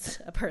it was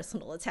a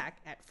personal attack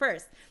at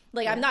first.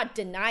 Like I'm Yeah. not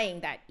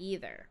denying that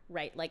either,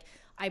 right? Like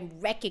I'm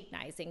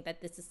recognizing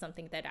that this is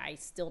something that I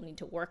still need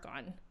to work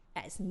on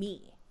as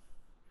me.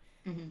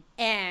 Mm-hmm.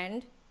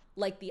 And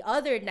like the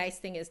other nice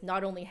thing is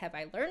not only have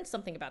I learned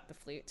something about the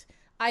flute,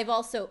 I've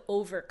also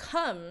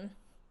overcome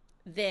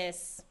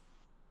this,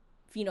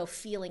 you know,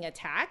 feeling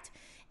attacked,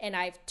 and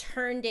I've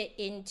turned it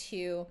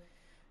into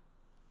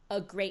a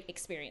great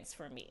experience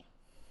for me.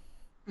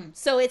 Mm.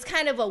 So it's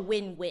kind of a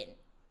win-win,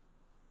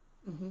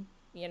 Mm-hmm.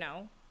 you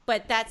know?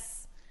 But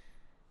that's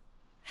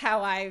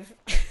how I've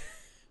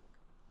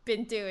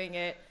been doing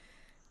it.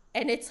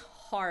 And it's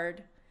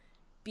hard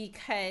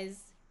because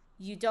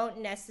you don't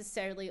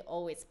necessarily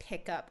always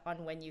pick up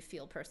on when you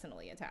feel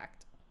personally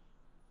attacked.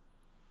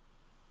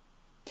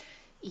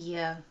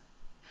 Yeah.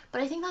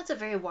 But I think that's a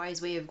very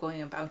wise way of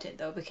going about it,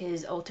 though,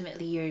 because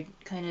ultimately you're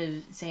kind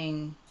of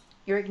saying,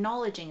 you're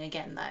acknowledging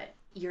again that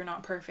you're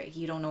not perfect,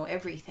 you don't know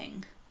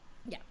everything,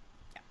 Yeah.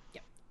 Yeah.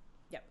 Yep.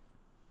 Yep.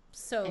 and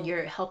So,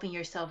 you're helping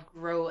yourself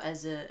grow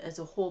as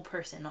a whole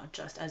person, not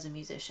just as a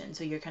musician.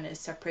 So you're kind of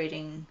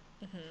separating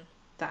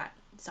that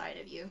side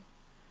of you.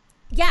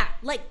 yeah,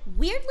 like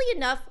weirdly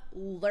enough,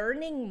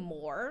 learning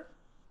more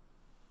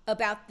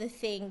about the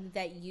thing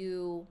that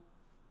you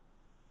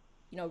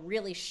know,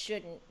 really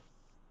shouldn't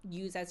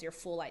use as your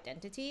full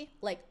identity,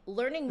 like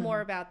learning more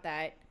Mm-hmm. about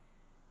that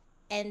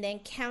and then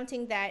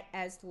counting that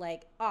as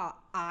like, oh,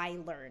 I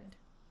learned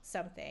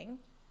something.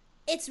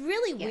 It's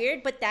really Yeah.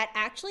 weird, but that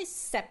actually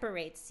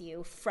separates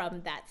you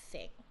from that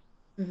thing.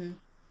 Mm-hmm.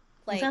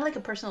 It's kind of Like, like a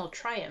personal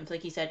triumph.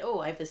 Like you said, oh,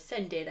 I've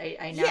ascended.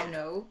 I now yeah,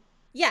 know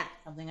yeah,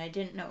 something I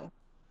didn't know.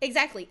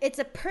 exactly. It's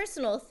a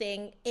personal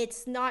thing.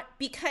 It's not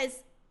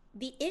because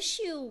the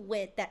issue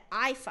with that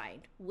I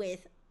find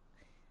with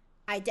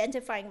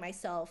identifying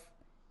myself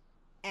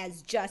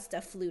as just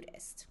a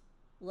flutist,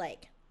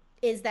 like,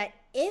 is that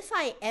if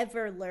I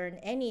ever learn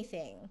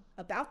anything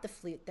about the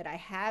flute that I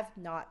have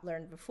not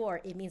learned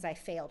before, it means I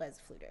failed as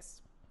a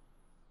flutist,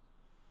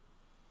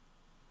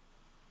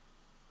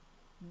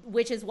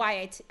 which is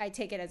why I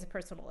take it as a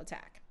personal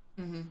attack,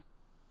 Mm-hmm.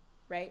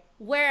 right?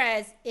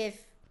 Whereas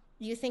if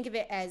you think of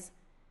it as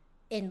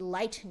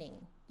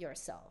enlightening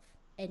yourself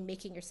and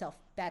making yourself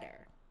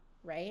better,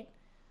 right?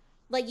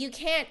 Like you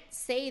can't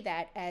say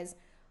that as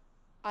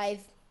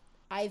I've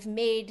I've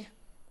made,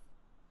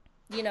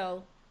 you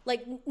know,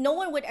 like no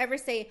one would ever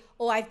say,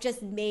 "Oh, I've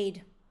just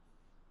made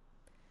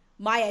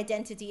my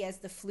identity as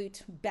the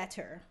flute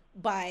better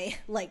by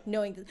like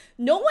knowing that."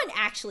 No one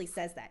actually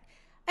says that.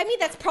 I mean,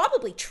 that's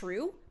probably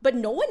true, but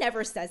no one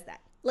ever says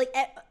that. Like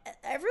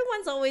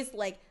everyone's always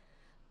like,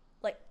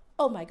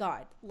 oh my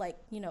god, like,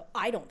 you know,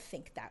 I don't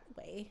think that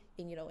way,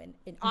 and you know, and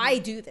Mm-hmm. I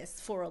do this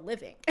for a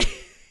living.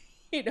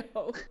 You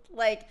know,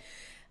 like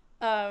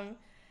um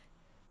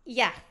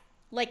yeah,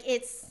 like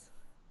it's,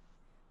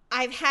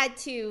 I've had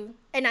to,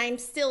 and I'm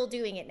still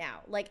doing it now.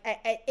 Like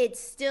it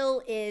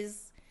still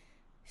is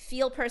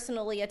feel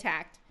personally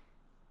attacked,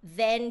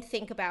 then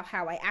think about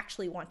how I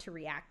actually want to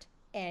react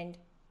and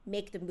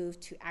make the move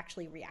to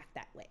actually react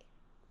that way.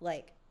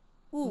 Like,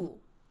 Mm-hmm. ooh,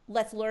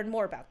 let's learn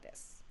more about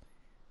this.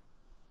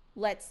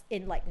 Let's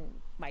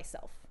enlighten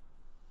myself.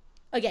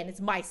 Again,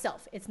 it's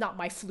myself. It's not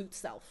my flute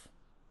self,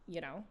 you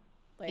know?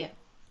 Yeah. Like,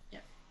 Yeah.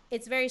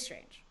 it's very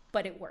strange,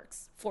 but it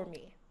works for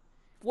me.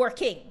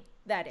 Working,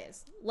 that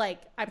is.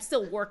 Like, I'm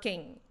still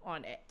working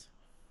on it.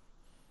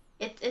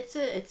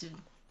 It's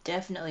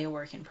definitely a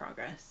work in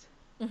progress.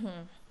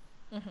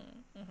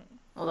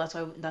 Well,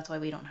 that's why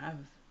we don't have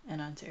an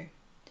answer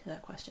to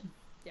that question.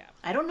 Yeah.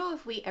 I don't know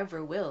if we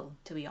ever will,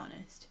 to be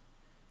honest.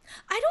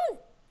 I don't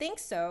think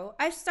so.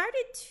 I've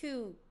started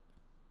to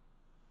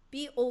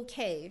be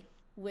okay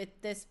with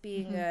this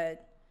being Hmm.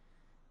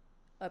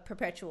 a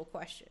perpetual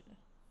question.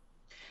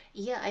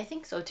 Yeah, I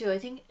think so too. I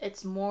think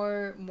it's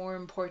more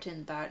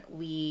important that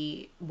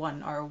we,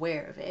 one, are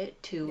aware of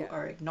it, two, Yeah.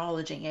 are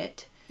acknowledging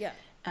it, Yeah.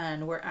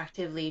 and we're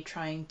actively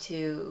trying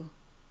to,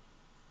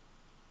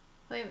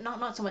 well,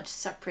 not so much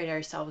separate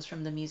ourselves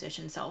from the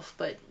musician self,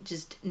 but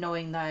just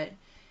knowing that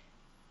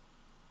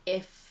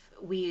if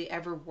we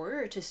ever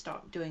were to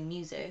stop doing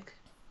music,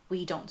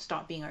 we don't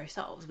stop being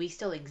ourselves. We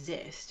still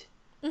exist.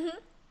 Hmm.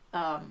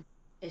 Um,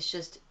 it's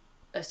just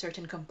a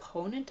certain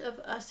component of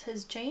us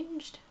has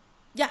changed.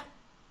 Yeah.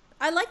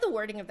 I like the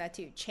wording of that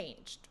too.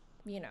 Changed.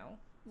 You know,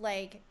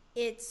 like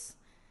it's,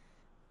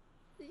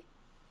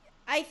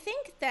 I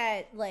think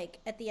that like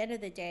at the end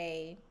of the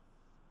day,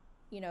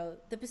 you know,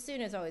 the bassoon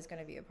is always going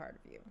to be a part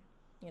of you,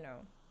 you know.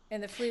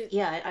 And the flute,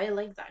 Yeah, I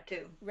like that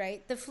too.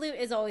 right? The flute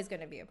is always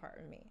going to be a part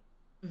of me.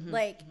 Hmm.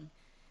 Like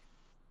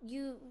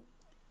you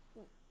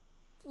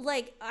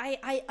like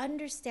I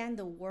understand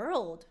the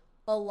world,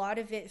 a lot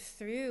of it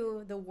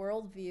through the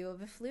worldview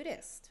of a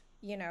flutist,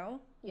 you know?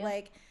 Yeah.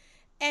 Like,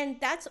 and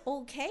that's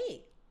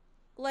okay.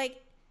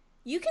 Like,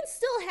 you can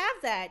still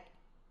have that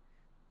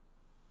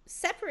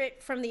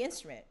separate from the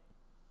instrument.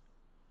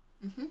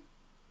 Hmm.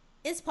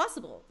 It's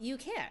possible. You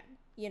can,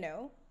 you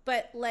know?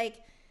 But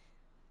like,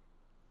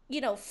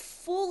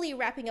 fully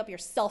wrapping up your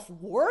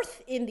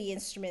self-worth in the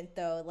instrument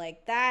though,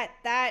 like that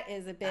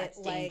is a bit That's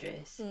like,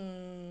 dangerous.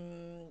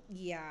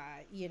 yeah,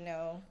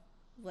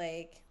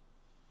 like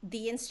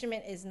the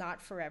instrument is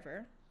not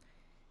forever.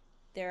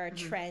 There are Hmm.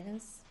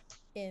 trends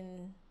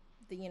in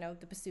the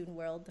bassoon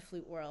world, the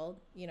flute world,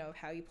 of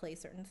how you play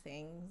certain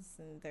things,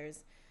 and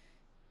there's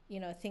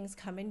things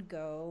come and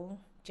go,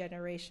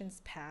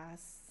 generations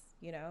pass,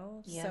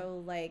 Yeah.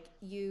 so like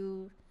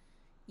you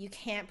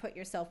can't put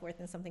your self-worth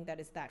in something that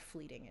is that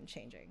fleeting and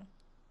changing.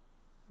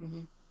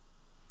 Hmm.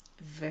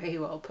 Very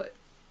well put.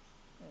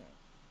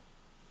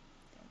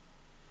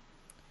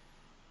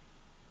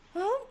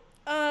 Well,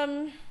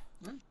 um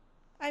Mm.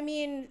 I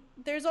mean,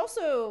 there's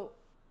also,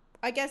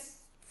 I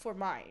guess, for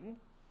mine,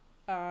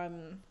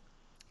 um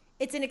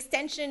it's an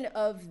extension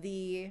of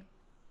the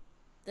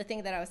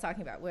thing that I was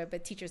talking about, where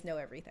but teachers know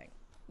everything,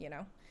 you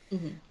know.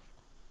 Hmm.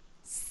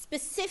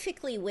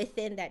 Specifically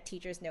within that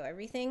teachers know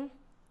everything,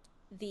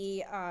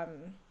 the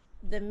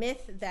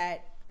myth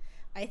that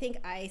I think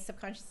I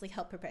subconsciously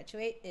help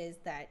perpetuate is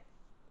that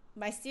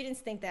my students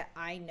think that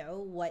I know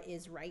what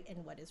is right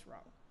and what is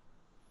wrong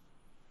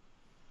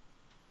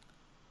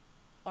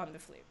on the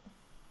flute.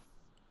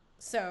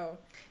 So,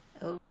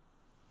 Oh,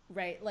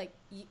 right, like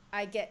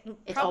I get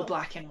it's all probably,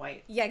 black and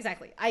white. yeah,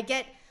 exactly.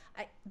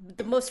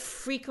 The most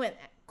frequent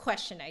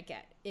question I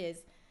get is,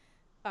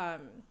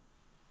 um,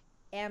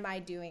 "Am I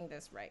doing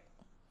this right?"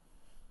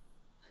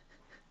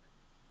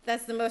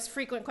 That's the most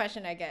frequent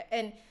question I get,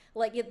 and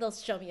like they'll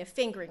show me a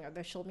fingering, or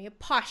they'll show me a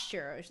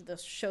posture, or they'll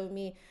show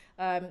me,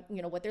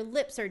 what their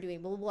lips are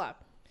doing, blah blah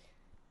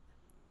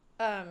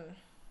blah.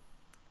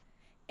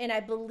 And I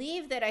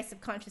believe that I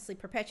subconsciously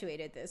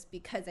perpetuated this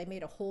because I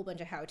made a whole bunch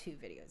of how-to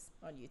videos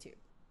on YouTube.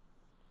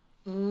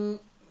 Mm,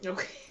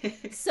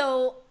 okay.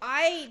 So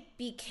I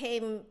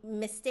became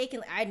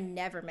mistakenly, I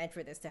never meant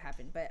for this to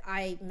happen, but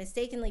I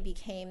mistakenly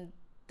became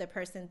the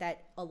person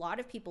that a lot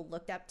of people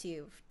looked up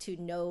to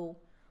know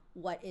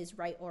what is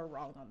right or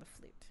wrong on the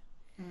flute.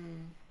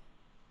 Mm,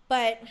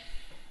 But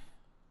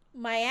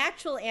my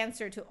actual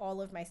answer to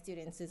all of my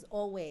students is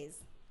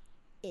always,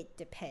 it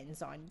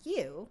depends on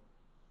you,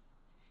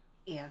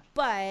 yeah.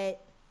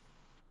 but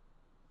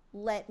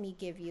let me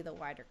give you the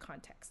wider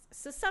context.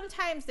 So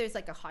sometimes there's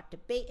like a hot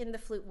debate in the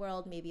flute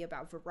world, maybe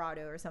about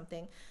vibrato or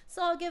something.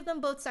 So I'll give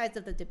them both sides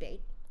of the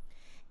debate.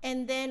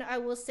 And then I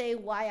will say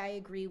why I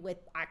agree with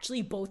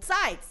actually both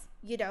sides.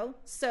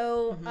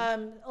 So Hmm.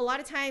 a lot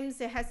of times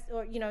it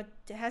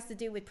has to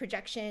do with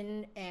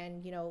projection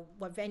and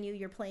what venue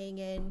you're playing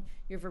in.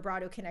 Your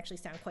vibrato can actually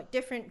sound quite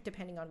different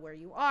depending on where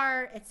you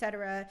are,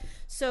 etc.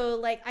 So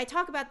like I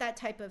talk about that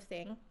type of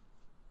thing.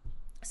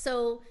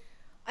 So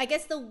I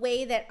guess the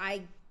way that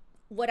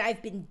what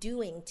I've been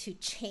doing to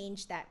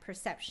change that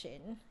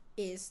perception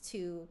is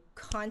to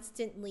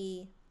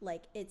constantly,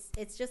 like,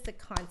 it's just a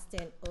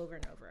constant over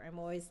and over. I'm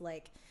always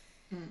like,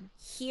 Mm.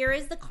 here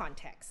is the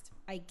context.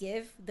 I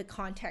give the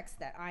context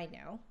that I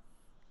know,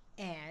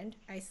 and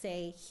I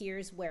say,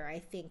 here's where I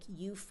think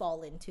you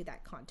fall into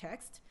that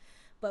context.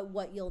 But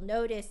what you'll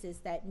notice is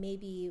that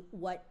maybe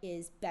what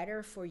is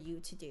better for you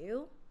to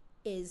do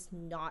is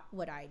not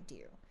what I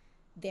do.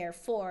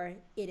 Therefore,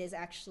 it is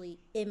actually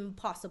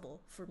impossible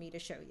for me to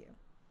show you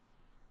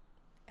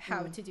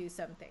how Mm. to do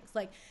some things.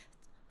 Like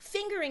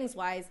fingerings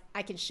wise,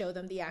 I can show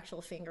them the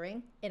actual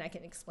fingering and I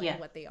can explain Yeah.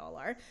 what they all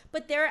are.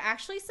 But there are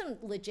actually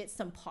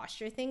some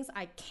posture things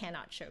I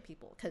cannot show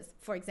people. Because,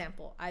 for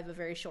example, I have a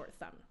very short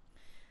thumb.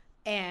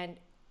 And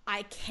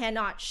I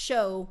cannot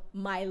show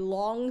my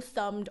long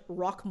thumbed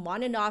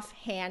Rachmaninoff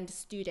hand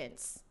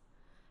students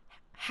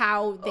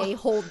how they Oh.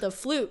 hold the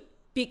flute,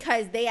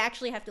 because they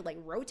actually have to like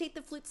rotate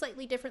the flute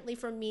slightly differently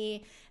from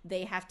me.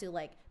 They have to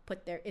like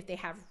put if they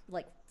have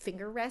like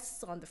finger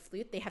rests on the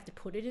flute, they have to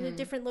put it in a Mm.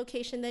 different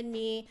location than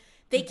me.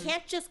 They Hmm.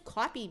 can't just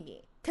copy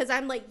me because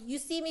I'm like, you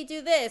see me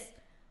do this,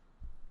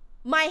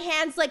 my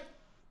hand's like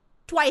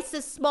twice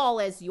as small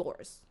as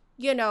yours,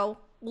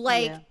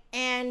 like, Yeah.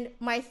 and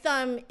my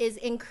thumb is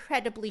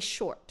incredibly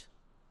short.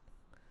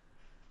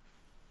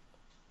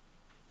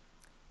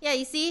 Yeah,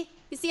 you see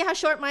how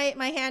short my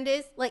hand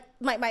is? Like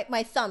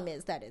my thumb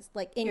is, that is,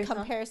 like in Your thumb?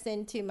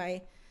 comparison to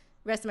my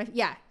rest of my,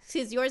 yeah,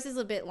 because yours is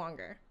a bit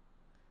longer.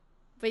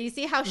 But you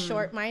see how Mm.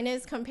 short mine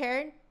is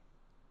compared?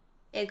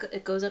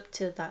 It goes up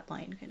to that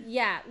line, kind of.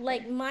 Yeah,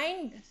 like There.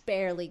 mine Yes.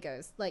 barely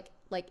goes. Like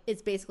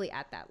it's basically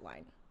at that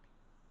line.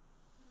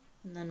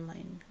 And then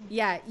mine.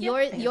 Yeah, Yeah,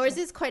 yours I guess yours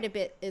so. is quite a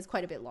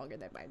bit longer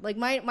than mine. Like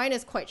mine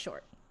is quite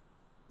short.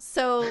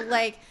 So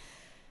like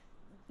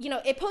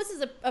it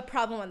poses a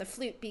problem on the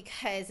flute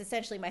because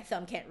essentially my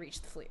thumb can't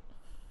reach the flute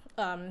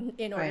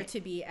in order Right.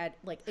 to be at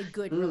like a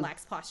good Ooh.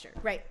 relaxed posture,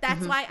 right?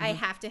 That's Mm-hmm. why I Mm-hmm.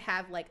 have to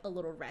have like a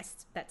little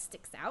rest that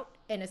sticks out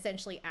and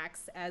essentially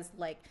acts as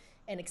like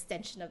an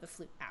extension of the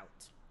flute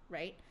out,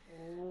 right?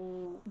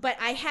 Oh. But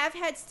I have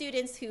had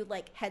students who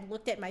like had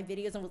looked at my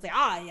videos and was like,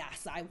 ah,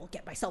 yes, I will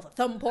get myself a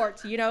thumb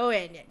port,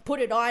 and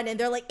put it on. And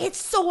they're like, it's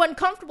so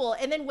uncomfortable.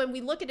 And then when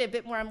we look at it a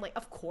bit more, I'm like,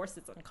 of course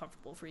it's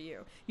uncomfortable for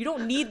you. You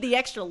don't need the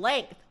extra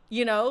length,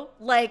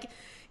 like,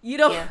 you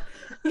don't,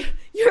 Yeah.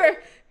 you're,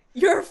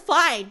 you're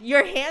fine.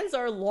 Your hands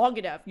are long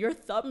enough. Your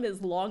thumb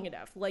is long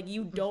enough. Like,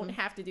 you Mm-hmm. don't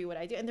have to do what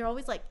I do. And they're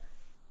always like,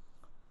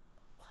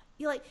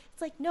 you're like,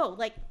 it's like, no,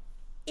 like,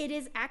 it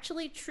is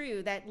actually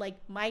true that like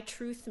my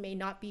truth may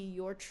not be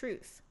your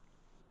truth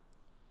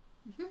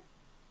Mm-hmm.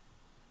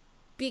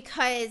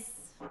 because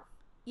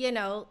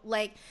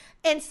like,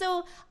 and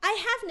so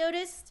I have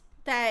noticed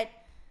that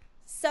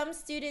some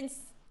students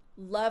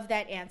love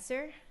that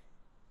answer,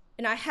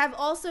 and I have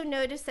also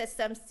noticed that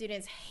some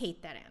students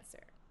hate that answer.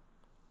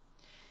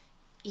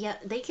 Yeah,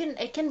 they can.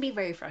 It can be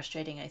very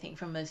frustrating, I think,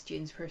 from a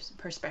student's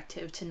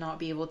perspective to not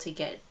be able to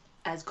get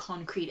as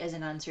concrete as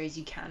an answer as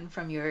you can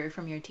from your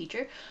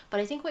teacher. But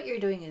I think what you're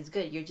doing is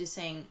good. You're just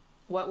saying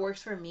what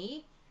works for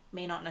me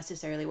may not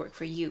necessarily work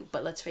for you,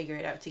 but let's figure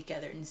it out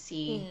together and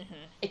see,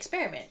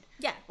 experiment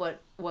Yeah.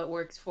 what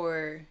works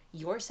for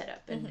your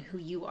setup and Mm-hmm. who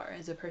you are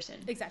as a person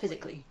Exactly.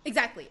 physically.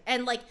 Exactly.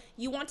 And like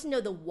you want to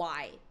know the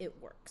why it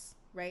works,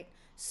 right?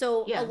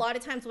 So a Yeah. lot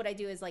of times what I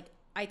do is like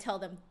I tell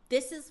them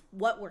this is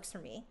what works for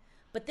me,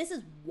 but this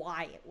is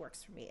why it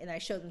works for me. And I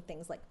show them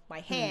things like my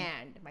Mm.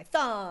 hand, my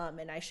thumb,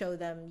 and I show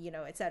them,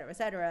 et cetera, et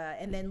cetera.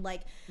 And then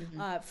like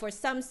Mm-hmm. for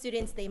some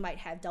students, they might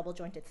have double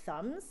jointed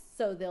thumbs.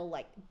 So they'll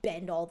like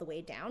bend all the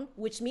way down,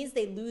 which means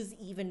they lose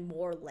even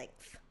more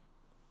length,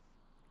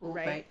 Oh,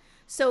 right? right.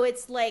 So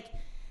it's like,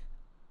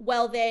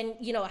 well, then,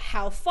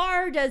 how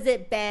far does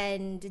it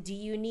bend? Do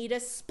you need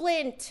a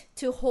splint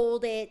to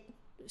hold it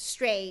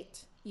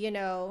straight?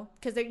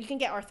 Because you can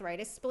get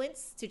arthritis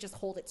splints to just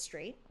hold it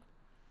straight.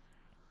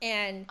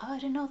 And Oh, I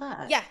didn't know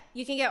that. yeah,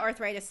 you can get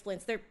arthritis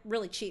splints. They're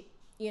really cheap,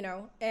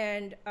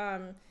 and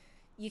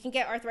you can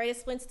get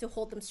arthritis splints to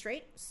hold them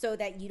straight so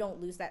that you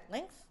don't lose that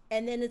length.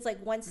 And then it's like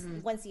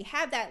Mm. once you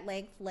have that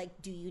length, like,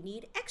 do you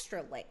need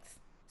extra length?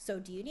 So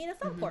do you need a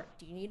thumb Mm-hmm. port?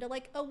 Do you need a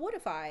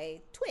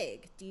Woodify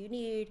twig? Do you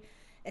need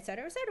et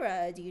cetera, et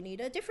cetera? Do you need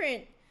a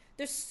different?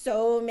 There's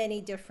so many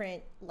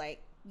different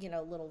like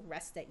little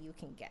rests that you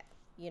can get.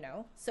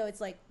 So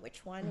it's like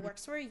which one Mm-hmm.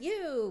 works for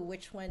you?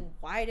 Which one?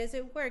 Why does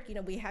it work?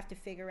 We have to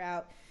figure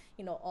out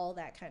all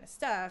that kind of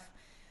stuff.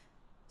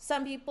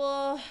 Some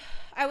people,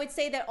 I would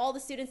say that all the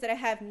students that I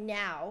have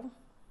now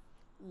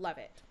love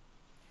it.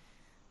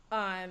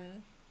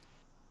 Um,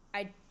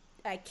 I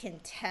I can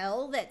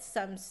tell that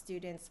some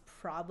students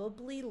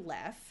probably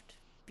left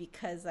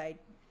because I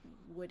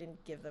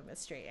wouldn't give them a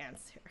straight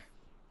answer.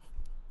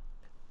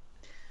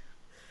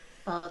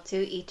 Well, to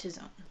each his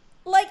own.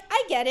 Like,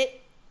 I get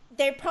it.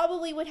 They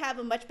probably would have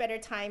a much better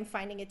time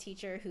finding a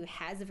teacher who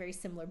has a very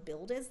similar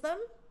build as them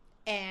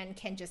and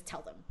can just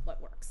tell them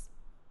what works.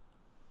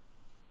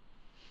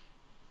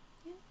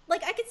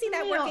 Like, I could see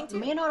that working too.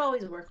 May not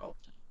always work all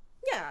the time.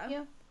 Yeah.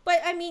 Yeah.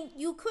 But I mean,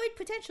 you could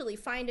potentially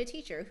find a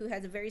teacher who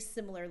has a very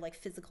similar like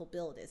physical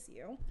build as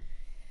you.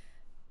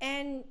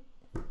 And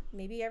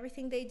maybe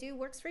everything they do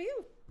works for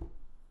you.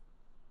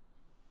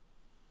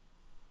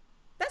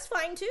 That's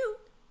fine too.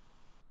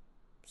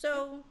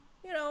 So,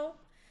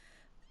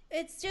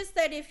 it's just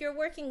that if you're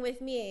working with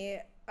me,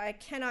 I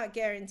can almost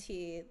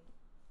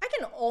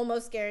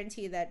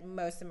guarantee that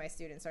most of my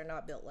students are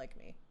not built like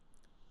me.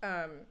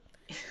 Um,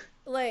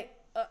 like,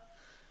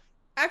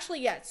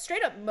 actually, yeah,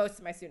 straight up, most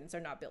of my students are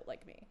not built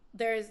like me.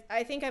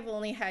 I think I've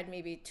only had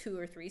maybe 2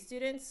 or 3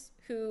 students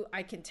who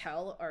I can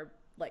tell are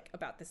like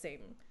about the same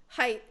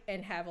height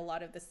and have a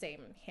lot of the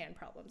same hand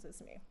problems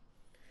as me.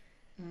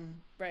 Mm.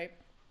 Right?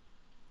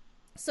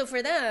 So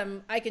for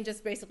them, I can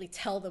just basically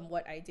tell them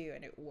what I do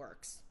and it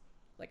works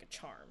like a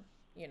charm,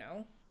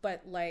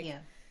 But like, Yeah.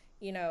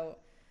 you know,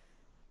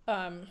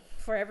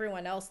 for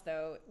everyone else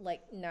though,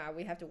 like, nah,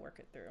 we have to work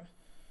it through.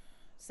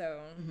 So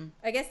Mm-hmm.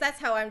 I guess that's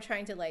how I'm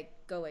trying to like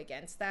go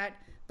against that.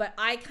 But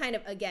I kind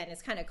of, again,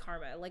 it's kind of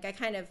karma. Like I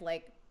kind of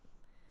like,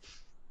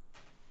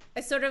 I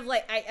sort of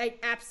like, I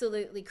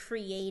absolutely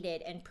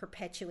created and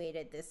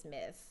perpetuated this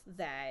myth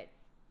that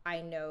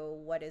I know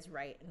what is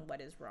right and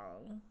what is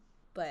wrong.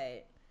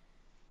 But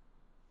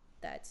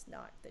that's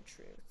not the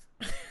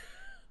truth.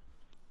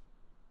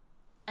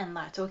 And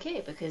that's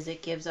okay because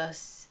it gives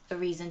us a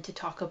reason to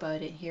talk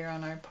about it here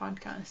on our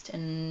podcast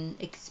and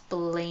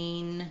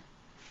explain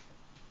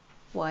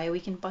why we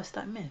can bust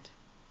that myth.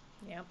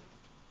 Yep.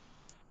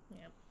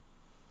 Yep.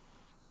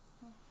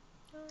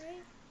 All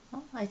right.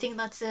 Well, I think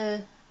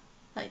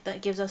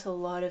that gives us a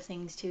lot of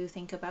things to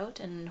think about,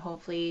 and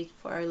hopefully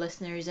for our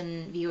listeners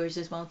and viewers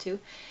as well too,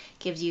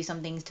 gives you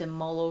some things to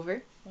mull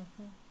over.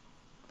 Mm-hmm.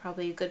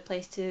 Probably a good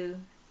place to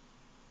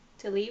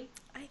leave.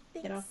 I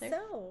think Get off there.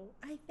 so.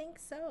 I think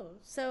so.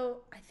 So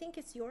I think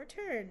it's your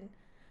turn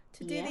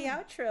to do the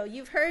Yeah. outro.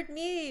 You've heard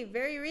me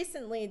very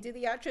recently do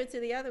the outro to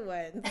the other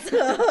ones.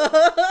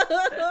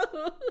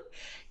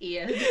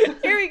 Yes.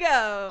 Here we go.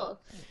 Well,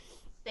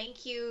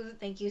 thank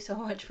you so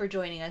much for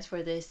joining us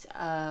for this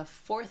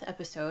fourth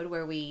episode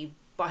where we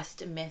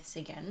bust myths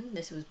again.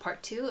 This was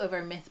part 2 of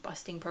our myth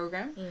busting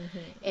program. Mm-hmm.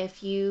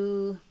 If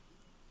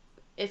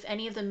if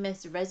any of the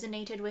myths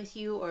resonated with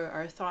you, or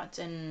our thoughts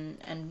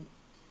and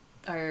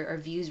our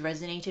views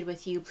resonated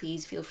with you,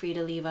 please feel free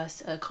to leave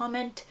us a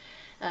comment,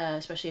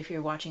 especially if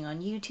you're watching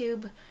on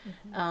YouTube,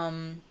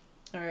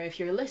 Mm-hmm. or if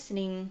you're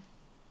listening.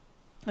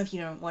 If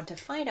you don't want to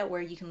find out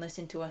where you can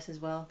listen to us as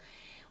well,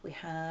 we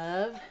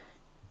have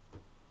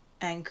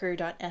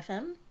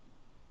Anchor.fm.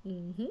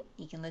 Mm-hmm.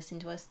 You can listen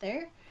to us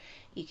there.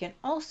 You can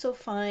also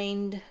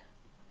find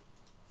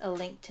a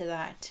link to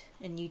that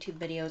in YouTube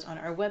videos on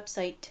our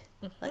website,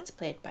 Mm-hmm.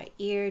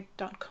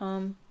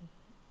 letsplayitbyear.com.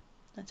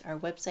 That's our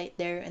website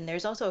there. And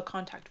there's also a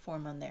contact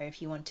form on there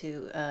if you want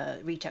to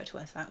reach out to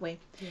us that way.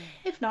 Yeah.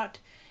 If not,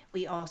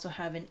 we also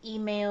have an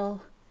email,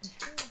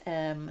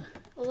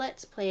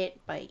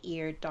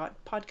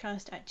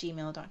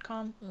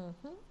 letsplayitbyear.podcast@gmail.com.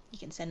 Mm-hmm. You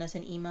can send us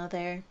an email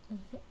there.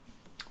 Mm-hmm.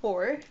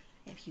 Or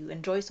if you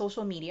enjoy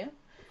social media,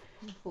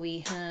 we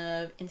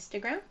have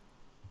Instagram,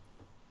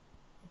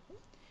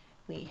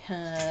 we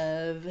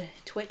have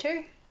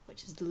Twitter,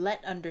 which is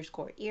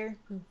let_ear,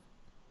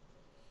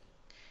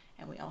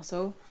 and we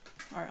also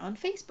are on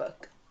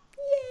Facebook.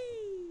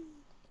 Yay!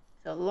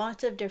 So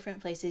lots of different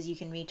places you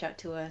can reach out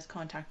to us,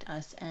 contact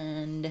us,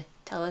 and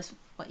tell us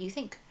what you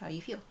think, how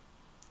you feel.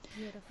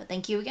 Beautiful. But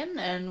thank you again,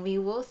 and we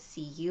will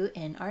see you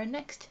in our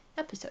next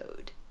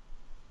episode.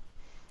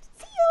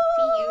 See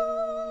See you!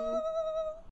 you!